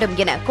வழங்க வேண்டும்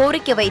என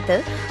கோரிக்கை வைத்து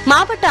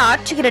மாவட்ட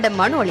ஆட்சியரிடம்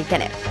மனு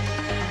அளித்தனர்.